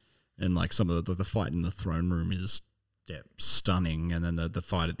 And like some of the fight in the throne room is stunning, and then the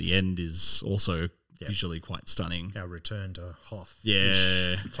fight at the end is also visually quite stunning. Our return to Hoth,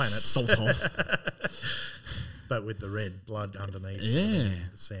 planet Salt Hoth, but with the red blood underneath,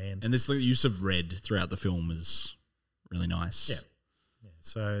 the sand. And this use of red throughout the film is really nice. Yeah.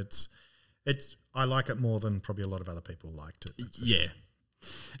 So it's I like it more than probably a lot of other people liked it. Yeah,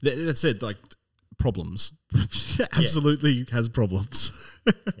 that said, like problems, absolutely has problems.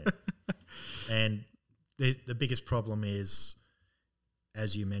 And the biggest problem is,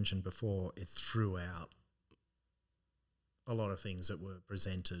 as you mentioned before, it threw out a lot of things that were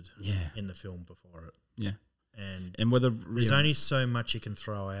presented in the film before it. Yeah. And whether there's only so much you can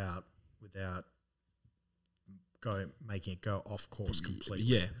throw out without making it go off course completely.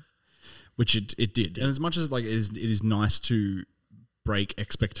 Yeah. Which it did. And as much as like it is nice to break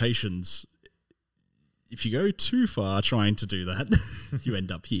expectations, if you go too far trying to do that, you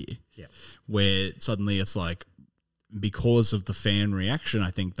end up here. Yeah. Where suddenly it's like, because of the fan reaction,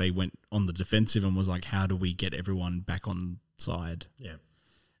 I think they went on the defensive and was like, how do we get everyone back on side? Yeah.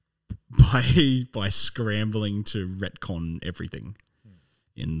 By scrambling to retcon everything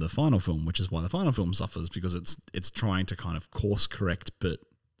in the final film, which is why the final film suffers, because it's trying to kind of course correct, but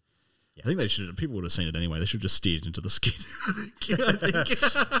I think people would have seen it anyway. They should have just steered into the skid. I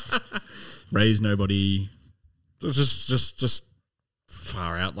think. Raise nobody. Just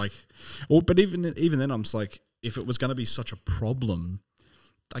far out. Like, but even then, I'm just like, if it was going to be such a problem,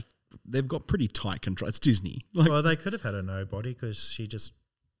 like they've got pretty tight control. It's Disney. Like, well, they could have had a nobody because she just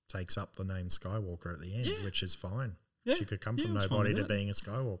takes up the name Skywalker at the end, which is fine. Yeah, she could come from nobody to being a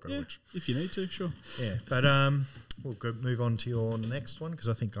Skywalker. Which, if you need to, sure. Yeah, but we'll move on to your next one because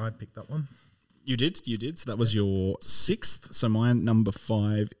I think I picked that one. You did. So that was your 6th. So my number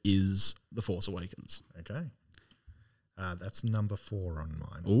 5 is The Force Awakens. Okay. That's number 4 on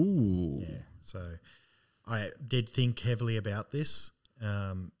mine. Ooh. Yeah. So I did think heavily about this.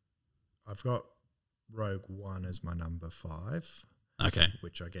 I've got Rogue One as my number 5. Okay.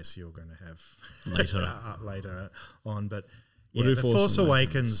 Which I guess you're going to have later on. But The Force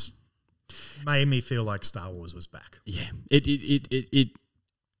Awakens made me feel like Star Wars was back. Yeah. It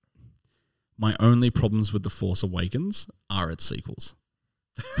my only problems with The Force Awakens are its sequels.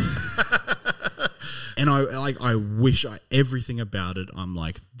 And I wish everything about it, I'm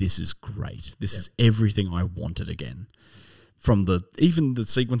like, this is great. This is everything I wanted again. From even the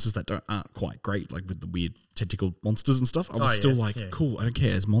sequences that aren't quite great, like with the weird tentacle monsters and stuff, I was still cool, I don't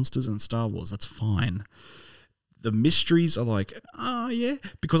care. It's monsters and Star Wars, that's fine. The mysteries are like,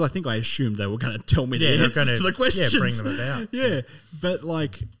 because I think I assumed they were going to tell me the answers to the questions. Yeah, bring them about. Yeah, but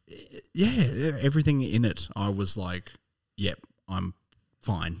like, everything in it, I was like, yep, I'm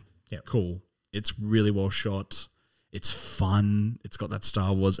fine. cool. It's really well shot. It's fun. It's got that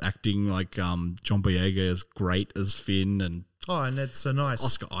Star Wars acting, like John Boyega is great as Finn, and it's a nice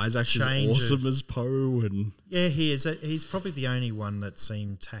Oscar Isaac is awesome as Poe, and he is. He's probably the only one that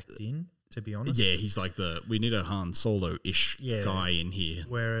seemed tacked in, to be honest. Yeah, he's like we need a Han Solo-ish guy in here.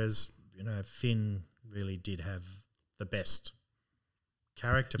 Whereas Finn really did have the best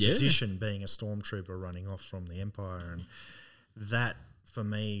character position, being a stormtrooper running off from the Empire, and that for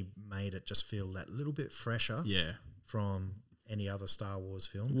me made it just feel that little bit fresher. Yeah. From any other Star Wars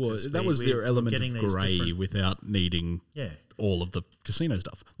film. Well, that was their element of grey without needing all of the casino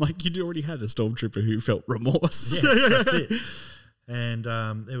stuff. Like, you'd already had a stormtrooper who felt remorse. Yes, that's it. And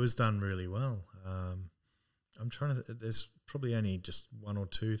it was done really well. I'm trying to. There's probably only just one or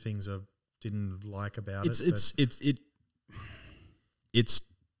two things I didn't like about it. It's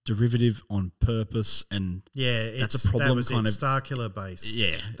derivative on purpose, and that's a problem. Kind of Starkiller base.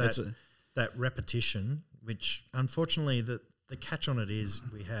 Yeah, that repetition. Which, unfortunately, the catch on it is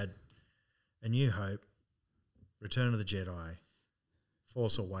we had A New Hope, Return of the Jedi,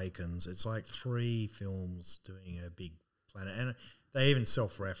 Force Awakens. It's like 3 films doing a big planet, and they even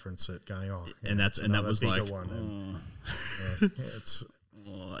self-reference it, going, and that was like, one.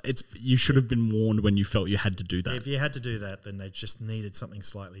 it's you should have been warned when you felt you had to do that. If you had to do that, then they just needed something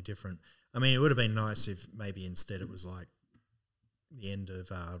slightly different. I mean, it would have been nice if maybe instead it was like the end of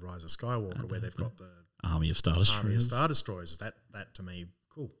Rise of Skywalker, where they've got the Army of Star Destroyers. That to me,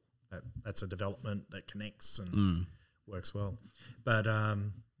 cool. That's a development that connects and works well. But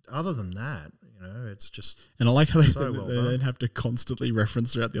other than that, it's just and I like how they then have to constantly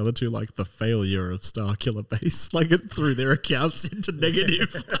reference throughout the other two, like the failure of Starkiller Base, like it threw their accounts into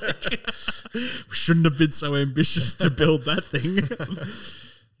negative. We shouldn't have been so ambitious to build that thing.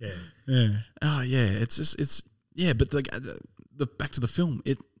 Oh yeah, it's just but the back to the film,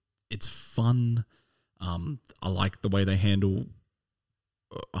 it's fun. I like the way they handle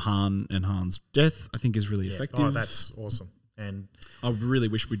Han and Han's death. I think is really effective. Oh, that's awesome. And I really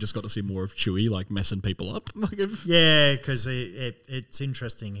wish we just got to see more of Chewie, like messing people up. Because it's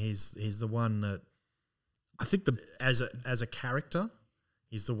interesting. He's the one that I think as a character,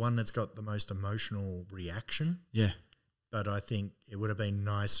 he's the one that's got the most emotional reaction. Yeah. But I think it would have been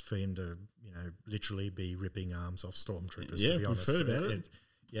nice for him to, literally be ripping arms off stormtroopers. Yeah, to be honest, we've heard about it.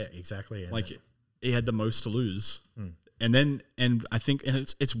 Yeah, exactly. And like he had the most to lose, and I think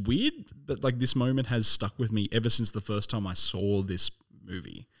it's weird, but like this moment has stuck with me ever since the first time I saw this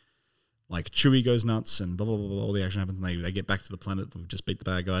movie. Like Chewie goes nuts and blah blah blah, blah all the action happens, and they get back to the planet. We've just beat the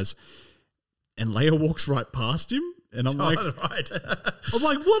bad guys, and Leia walks right past him. And I'm like, what?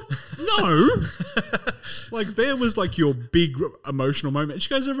 No. Like, there was like your big emotional moment. She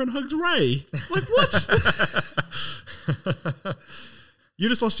goes over and hugs Rey. Like, what? You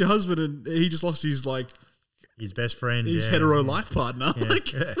just lost your husband, and he just lost his his best friend, his hetero life partner. Yeah. Like,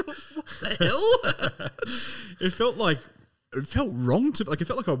 what the hell? It felt wrong to it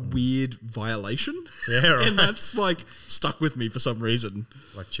felt like a weird violation. Yeah, right. And that's stuck with me for some reason.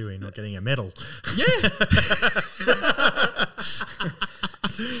 Like Chewie not getting a medal. Yeah.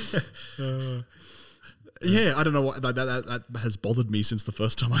 Yeah, I don't know what that has bothered me since the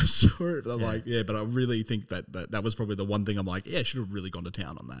first time I saw it. I'm but I really think that was probably the one thing I'm like, I should have really gone to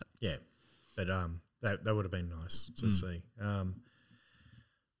town on that. Yeah. But that would have been nice to see.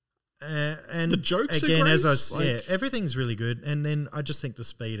 And the jokes again, are great. everything's really good. And then I just think the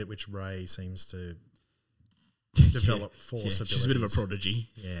speed at which Rey seems to develop force abilities. She's a bit of a prodigy.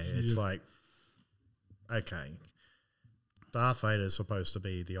 Yeah, it's like, okay, Darth Vader's supposed to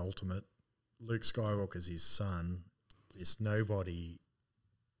be the ultimate. Luke Skywalker's his son. This nobody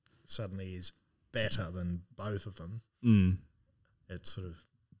suddenly is better than both of them. It's sort of,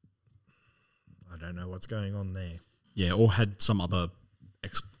 I don't know what's going on there. Yeah, or had some other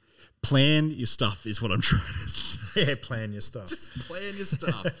plan your stuff is what I'm trying to say. Yeah, plan your stuff. Just plan your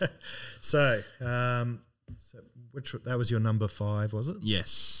stuff. So that was your number 5, was it?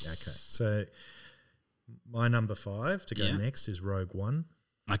 Yes. Okay. So my number 5 to go next is Rogue One.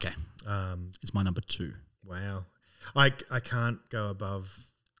 Okay. It's my number 2. Wow. I can't go above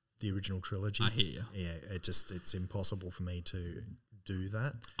the original trilogy. I hear you. Yeah, it's impossible for me to do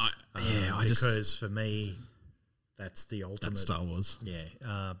that. Because for me, that's the ultimate. That's Star Wars.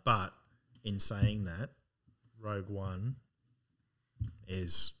 Yeah. But in saying that, Rogue One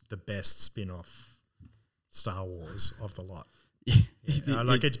is the best spin-off Star Wars of the lot. Yeah.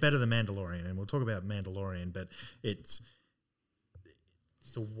 It's better than Mandalorian, and we'll talk about Mandalorian, but it's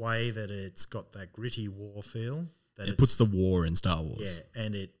the way that it's got that gritty war feel. That it puts the war in Star Wars. Yeah,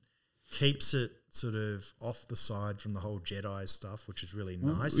 and it keeps it sort of off the side from the whole Jedi stuff, which is really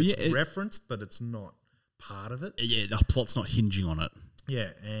nice. It's referenced, but it's not part of it. Yeah, the plot's not hinging on it. Yeah,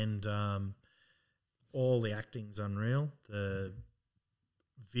 and all the acting's unreal. The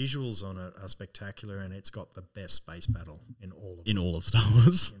visuals on it are spectacular, and it's got the best space battle in all of them. In all of Star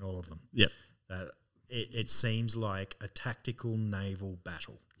Wars. In all of them. Yep. It seems like a tactical naval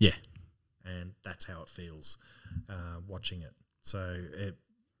battle. Yeah. And that's how it feels watching it. So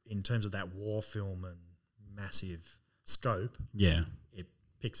in terms of that war film and massive scope, yeah, it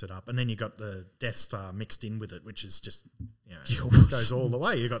picks it up. And then you got the Death Star mixed in with it, which is just, it goes all the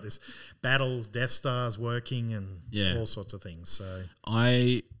way. You got this battles, Death Stars working, and all sorts of things. So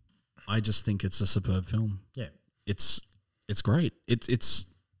I just think it's a superb film. Yeah, it's great. It's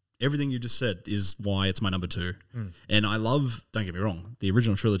everything you just said is why it's my number 2. And I love, don't get me wrong, the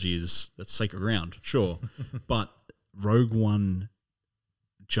original trilogy that's sacred ground, sure. But Rogue One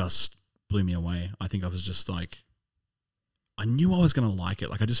just blew me away. I think I was just like, I knew I was going to like it.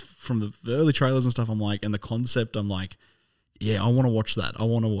 Like, I just, from the early trailers and stuff, I'm like, and the concept, I'm like, yeah, I want to watch that. I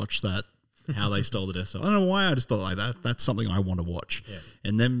want to watch that, how they stole the Death Star. I don't know why, I just thought like that's something I want to watch. Yeah.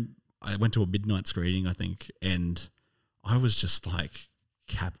 And then I went to a midnight screening, I think, and I was just like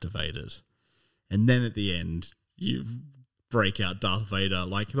captivated. And then at the end, you break out Darth Vader,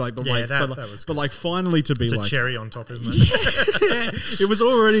 but finally to be it's like a cherry on top, isn't it? Yeah, it was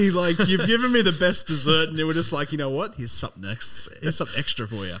already like, you've given me the best dessert, and they were just like, you know what? Here's something extra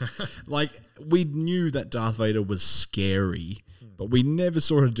for you. Like, we knew that Darth Vader was scary, but we never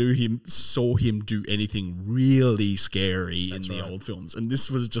saw him do anything really scary in the old films. And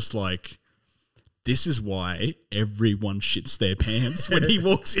this was just like, this is why everyone shits their pants when he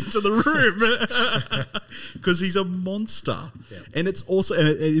walks into the room, because he's a monster. Yeah. And it's also, and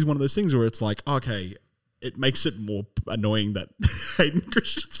it is one of those things where it's like, okay, it makes it more annoying that Hayden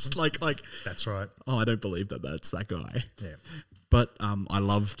Christensen's like that's right. Oh, I don't believe that's that guy. Yeah. But I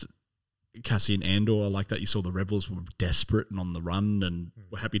loved Cassian Andor. I like that you saw the rebels were desperate and on the run and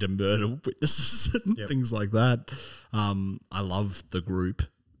were happy to murder witnesses and things like that. I love the group.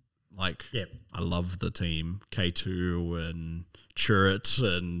 Like, I love the team, K2 and Chirrut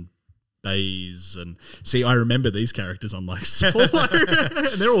and Baze, and see, I remember these characters on like Solo,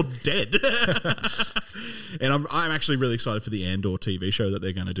 and they're all dead. And I'm actually really excited for the Andor TV show that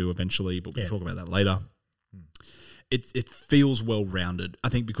they're going to do eventually, but we'll talk about that later. It feels well rounded, I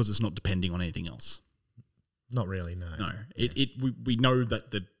think, because it's not depending on anything else. Not really, no. No, we know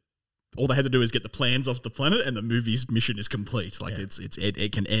that all they had to do is get the plans off the planet, and the movie's mission is complete. Like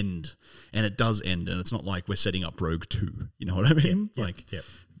it can end, and it does end, and it's not like we're setting up Rogue 2. You know what I mean?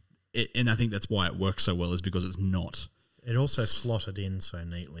 And I think that's why it works so well, is because it's not. It also slotted in so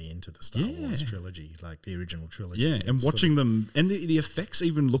neatly into the Star Wars trilogy, like the original trilogy. Yeah, and watching them, and the effects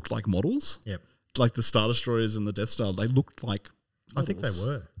even looked like models. Yep. Like the Star Destroyers and the Death Star, they looked like models. I think they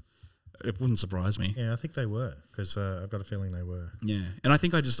were. It wouldn't surprise me. Yeah, I think they were, because I've got a feeling they were. Yeah, and I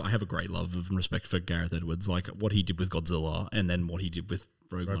think I have a great love and respect for Gareth Edwards, like what he did with Godzilla and then what he did with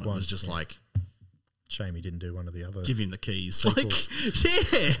Rogue One. It was just like... Shame he didn't do one of the other. Give him the keys. Sequels.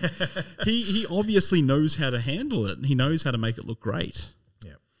 Like, he obviously knows how to handle it. He knows how to make it look great.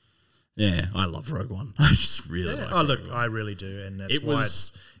 Yeah. Yeah, I love Rogue One. I just really like Rogue One. I really do, and that's why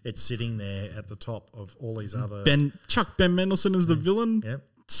it's sitting there at the top of all these other... Chuck Ben Mendelsohn is the villain? Yep.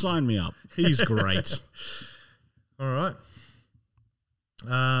 Sign me up. He's great. All right.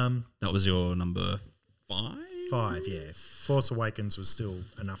 That was your number 5? 5, yeah. Force Awakens was still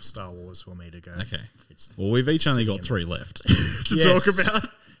enough Star Wars for me to go. Okay. Well, we've each only got 3 left to talk about.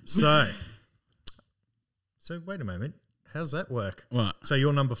 So wait a moment. How's that work? What? So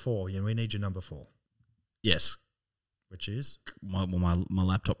you're number 4. We need your number 4. Yes. Which is? My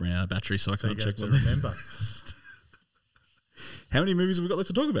laptop ran out of battery, so I can't check what remember. How many movies have we got left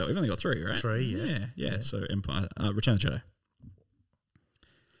to talk about? We've only got 3, right? 3, yeah. Yeah. So Empire, Return of the Jedi.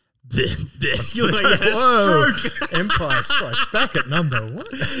 Stroke. Empire Strikes Back at number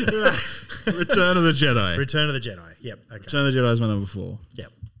what? Return of the Jedi. Return of the Jedi. Yep. Okay. Return of the Jedi is my number 4.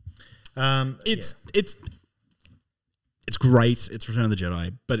 Yep. It's great. It's Return of the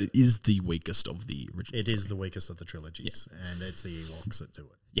Jedi, but it is the weakest of the original. It is the weakest of the trilogies, and it's the Ewoks that do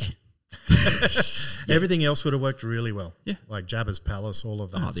it. Yeah. Everything else would have worked really well. Yeah. Like Jabba's palace, all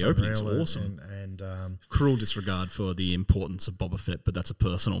of that. Oh, the opening's awesome. And cruel disregard for the importance of Boba Fett, but that's a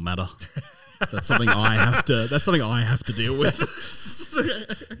personal matter. That's something I have to deal with.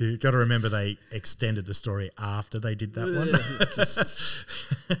 You got to remember they extended the story after they did that one.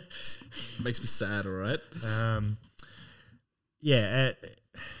 just makes me sad, all right?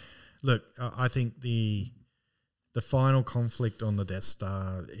 Look, I think the the final conflict on the Death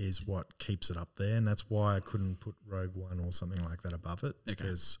Star is what keeps it up there, and that's why I couldn't put Rogue One or something like that above it. Okay.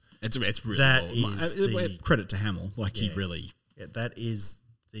 Because it's really that well. is credit to Hamill. Like he really, that is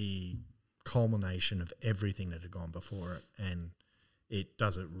the culmination of everything that had gone before it, and it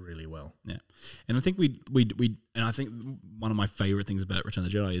does it really well. Yeah, and I think we and I think one of my favorite things about Return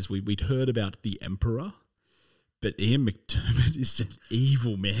of the Jedi is we'd heard about the Emperor, but Ian McDiarmid is an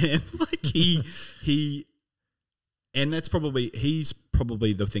evil man. Like he, and he's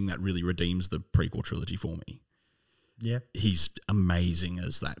probably the thing that really redeems the prequel trilogy for me. Yeah, he's amazing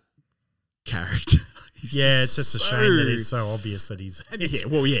as that character. It's just a shame that it's so obvious that he's.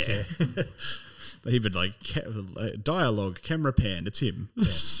 Yeah. Even like dialogue, camera pan, it's him.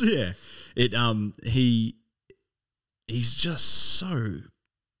 Yeah. He's just so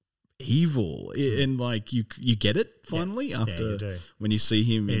evil, and like you get it finally after you do. When you see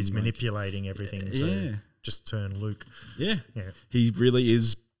him. He's manipulating everything to just turn Luke. Yeah, he really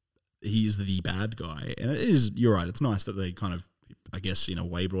is. He's the bad guy, and it is. You're right. It's nice that they kind of, I guess, in a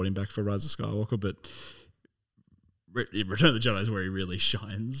way, brought him back for Rise of Skywalker, but Return of the Jedi is where he really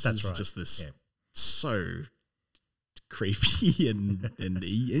shines. That's right. Just this. Yeah. So creepy and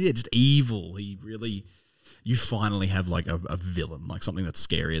just evil. He really, you finally have like a villain, like something that's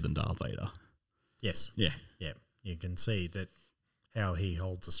scarier than Darth Vader. Yes. Yeah. Yeah. You can see that how he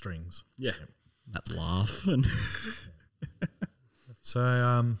holds the strings. Yeah. That laugh and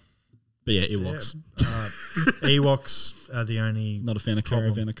so but yeah, Ewoks. Ewoks are the only not a fan of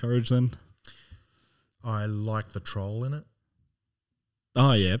Caravan of Courage then. I like the troll in it.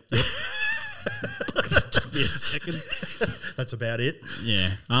 Oh yeah. Yep. Took me a second. That's about it. Yeah.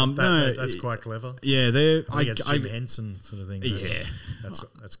 That's quite clever. Yeah, I think it's Jim Henson sort of thing. Yeah.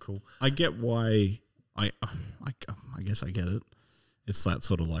 That's cool. I get why. I guess I get it. It's that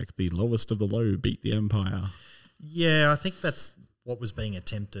sort of like the lowest of the low beat the Empire. Yeah, I think that's what was being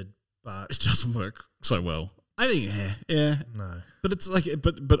attempted, but it doesn't work so well. I think yeah. No. But it's like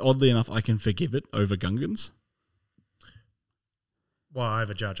but oddly enough I can forgive it over Gungans. Well, I have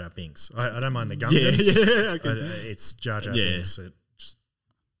a Jar Jar Binks. I don't mind the Gungans. Yeah. It's Jar Jar Binks.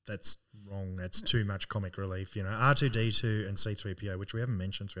 That's wrong. That's too much comic relief. You know, R2-D2 and C-3PO, which we haven't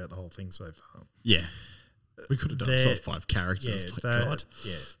mentioned throughout the whole thing so far. Yeah. We could have done top 5 characters. God.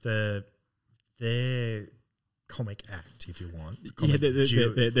 Yeah. Their comic act, if you want.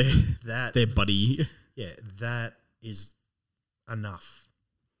 Their buddy. Yeah, that is enough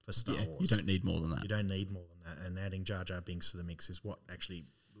for Star Wars. You don't need more than that. You don't need more than that. And adding Jar Jar Binks to the mix is what actually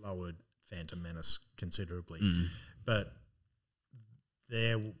lowered Phantom Menace considerably. But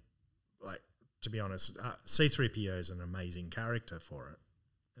they're, like, to be honest, C-3PO is an amazing character for it.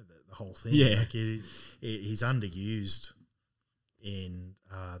 The whole thing. Yeah. Like he's underused in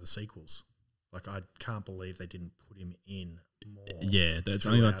the sequels. Like, I can't believe they didn't put him in more. Yeah, that's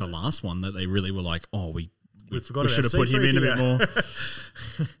only like the last one that they really were like, oh, we forgot should have put him in a bit more.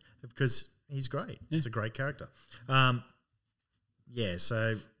 Because he's great. Yeah. It's a great character.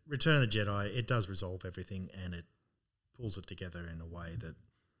 So Return of the Jedi, it does resolve everything and it pulls it together in a way that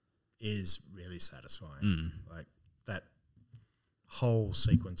is really satisfying. Like that whole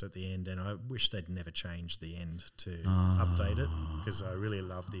sequence at the end, and I wish they'd never changed the end to update it, because I really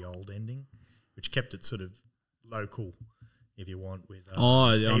love the old ending, which kept it sort of local, if you want, with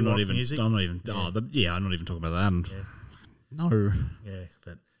I'm not even music. I'm not even talking about that. No. Yeah,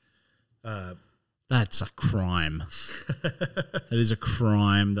 but that's a crime. That is a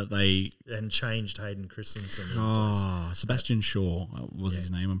crime that they and changed Hayden Christensen. Sebastian Shaw was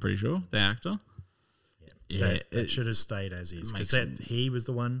his name. I'm pretty sure the actor. Yeah, that should have stayed as is, because he was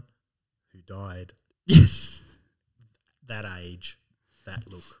the one who died. Yes, that age, that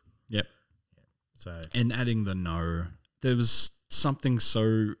look. Yep. Yeah. So and adding the no, there was something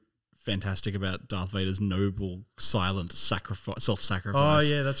so fantastic about Darth Vader's noble, silent self-sacrifice. Oh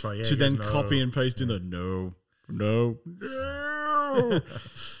yeah, that's right. Yeah, to then copy and paste in the no.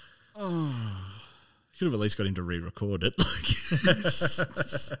 Could have at least got him to re-record it. Like,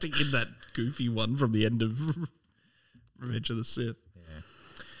 stick in that goofy one from the end of Revenge of the Sith. Yeah.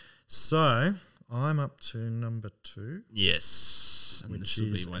 So I'm up to number 2. Yes, and this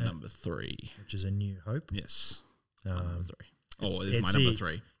will be my number 3, which is A New Hope. Yes, number 3. It's my number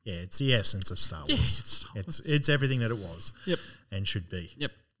 3. Yeah, it's the essence of Star Wars. It's everything that it was. Yep, and should be.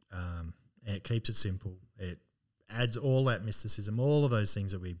 Yep. It keeps it simple. It adds all that mysticism, all of those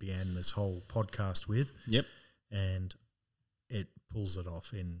things that we began this whole podcast with. Yep. And it pulls it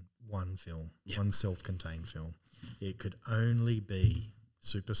off in one film, one self-contained film. It could only be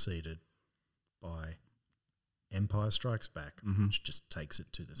superseded by Empire Strikes Back, which just takes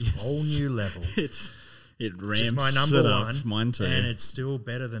it to this whole new level. It's It which is my ramps number it up. one. Mine too. And it's still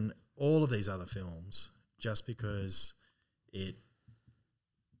better than all of these other films just because it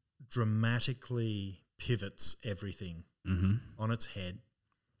dramatically pivots everything on its head.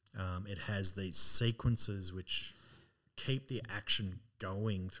 It has these sequences which keep the action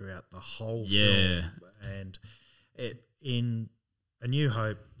going throughout the whole film. And in A New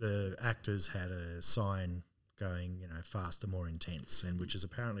Hope, the actors had a sign going, faster, more intense, and which is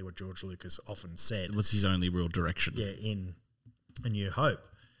apparently what George Lucas often said. It was his only real direction. Yeah, in A New Hope.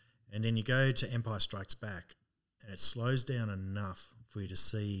 And then you go to Empire Strikes Back, and it slows down enough for you to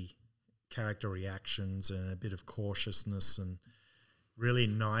see character reactions and a bit of cautiousness and really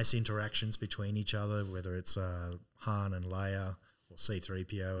nice interactions between each other, whether it's Han and Leia or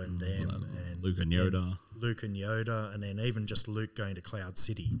C-3PO and them. And Luke and Yoda. Luke and Yoda, and then even just Luke going to Cloud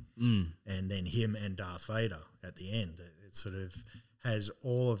City and then him and Darth Vader at the end. It sort of has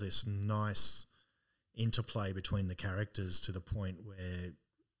all of this nice interplay between the characters to the point where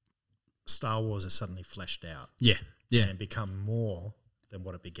Star Wars is suddenly fleshed out. Yeah. And become more than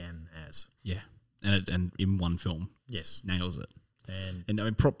what it began as. Yeah. And in one film. Yes. Nails it. And I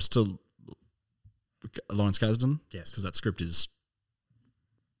mean, props to Lawrence Kasdan. Yes. Because that script is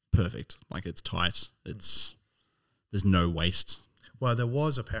perfect. Like, it's tight. There's no waste. Well, there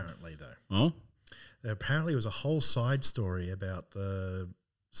was apparently, though. Oh? There apparently was a whole side story about the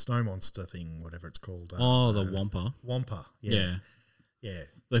snow monster thing, whatever it's called. The Wampa. Wampa, Yeah.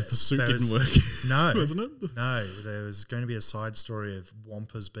 The suit didn't work. No. Wasn't it? No. There was going to be a side story of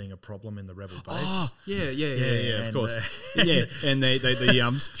Wampas being a problem in the Rebel base. Oh, yeah, of course. And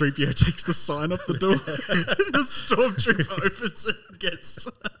 3PO takes the sign off the door. The stormtrooper opens it and gets...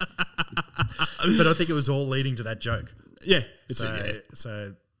 But I think it was all leading to that joke. Yeah.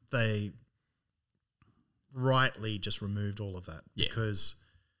 So they rightly just removed all of that because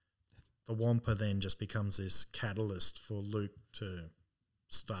the Wampa then just becomes this catalyst for Luke to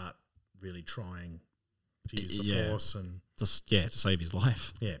start really trying to use the Force and to save his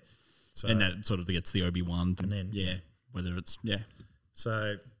life. Yeah. So, and that sort of gets the Obi-Wan thing. And then whether it's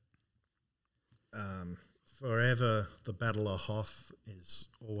So forever the Battle of Hoth is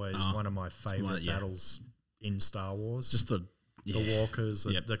always one of my favourite battles in Star Wars. Just the walkers,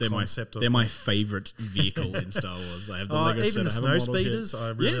 the concept of they're my favourite vehicle in Star Wars. I have the Lego even set, the snow speeders.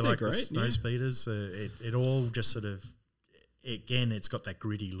 I really like great, the snow speeders. It all just sort of, again, it's got that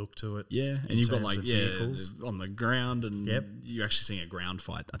gritty look to it. Yeah, and you've got vehicles on the ground, and you're actually seeing a ground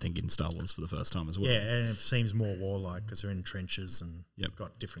fight, I think, in Star Wars for the first time as well. Yeah, and it seems more warlike because they're in trenches and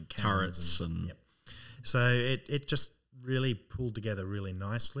got different turrets and so it just really pulled together really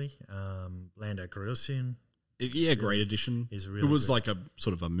nicely. Lando Calrissian. Great addition. Is really it was good. like a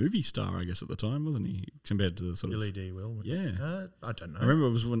sort of a movie star, I guess, at the time, wasn't he? Compared to the sort Billy D. Will. Yeah. I don't know. I remember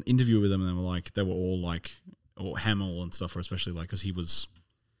it was one interview with them, and they were all like, or Hamill and stuff, or especially like, because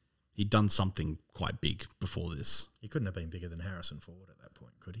he'd done something quite big before this. He couldn't have been bigger than Harrison Ford at that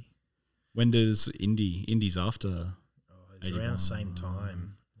point, could he? When does Indy's after? It's around the same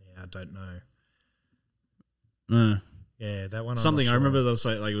time. Yeah, I don't know. Yeah, that one. Something I remember they'll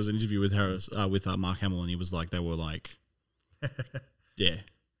say, like, it was an interview with Mark Hamill, and he was like, they were like,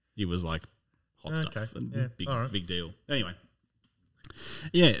 he was like hot stuff and big deal. Anyway,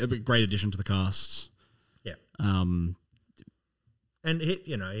 a great addition to the cast. Yeah. And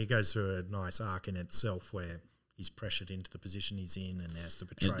he goes through a nice arc in itself where he's pressured into the position he's in and has to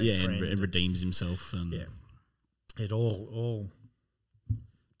betray a friend and redeems himself. And it all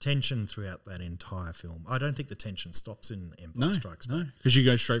tension throughout that entire film. I don't think the tension stops in Empire Strikes Back. No, because you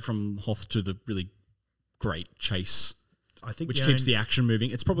go straight from Hoth to the really great chase, I think, which keeps the action moving.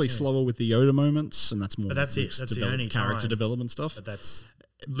 It's probably slower with the Yoda moments, and that's more. But that's it. That's the only character time. development stuff. But that's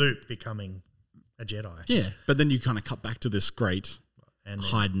Luke becoming a Jedi. Yeah, but then you kind of cut back to this great and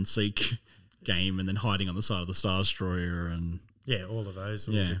hide and seek game, and then hiding on the side of the Star Destroyer, and all of those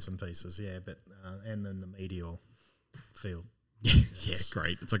little bits and pieces. Yeah, but and then the meteor field. Yeah,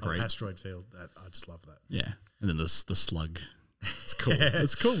 great. It's a great asteroid field. I just love that. Yeah, and then the slug. It's cool.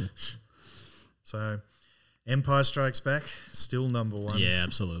 It's cool. So, Empire Strikes Back still number one. Yeah,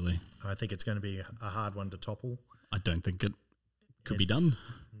 absolutely. I think it's going to be a hard one to topple. I don't think it could be done.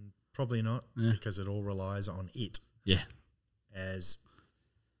 Probably not, because it all relies on it. Yeah. As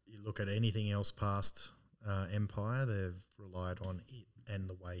you look at anything else past Empire, they've relied on it and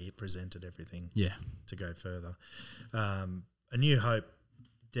the way it presented everything. Yeah. To go further. A New Hope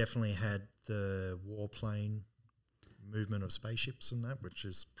definitely had the warplane movement of spaceships and that, which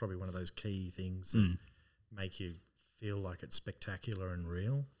is probably one of those key things that make you feel like it's spectacular and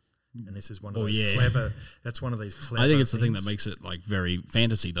real. And this is one of those clever. That's one of these clever. I think it's things. the thing that makes it like very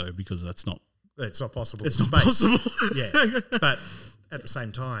fantasy though, because that's not It's not possible. It's in not space. possible. Yeah, but at the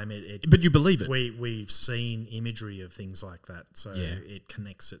same time, but you believe it. We've seen imagery of things like that, so it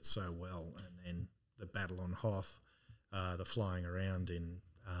connects it so well. And the battle on Hoth, the flying around in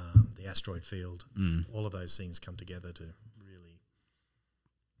the asteroid field, all of those things come together to really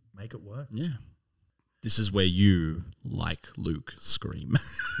make it work. Yeah. This is where you, like Luke, scream.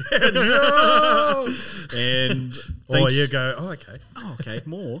 No! And you go, okay,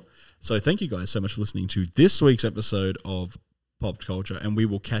 more. So thank you guys so much for listening to this week's episode of Pop Culture, and we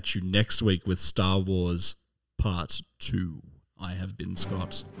will catch you next week with Star Wars Part 2. I have been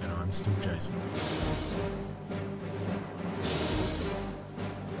Scott. And I'm still Jason.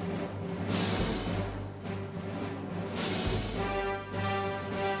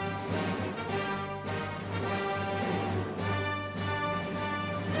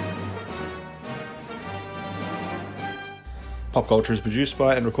 Pop Culture is produced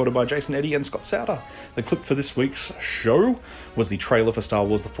by and recorded by Jason Eddy and Scott Souter. The clip for this week's show was the trailer for Star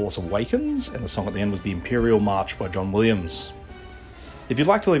Wars The Force Awakens, and the song at the end was the Imperial March by John Williams. If you'd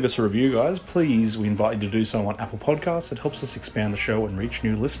like to leave us a review, guys, please, we invite you to do so on Apple Podcasts. It helps us expand the show and reach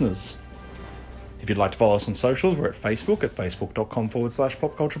new listeners. If you'd like to follow us on socials, we're at Facebook at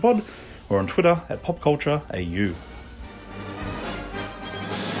facebook.com/popculturepod, or on Twitter at popcultureau.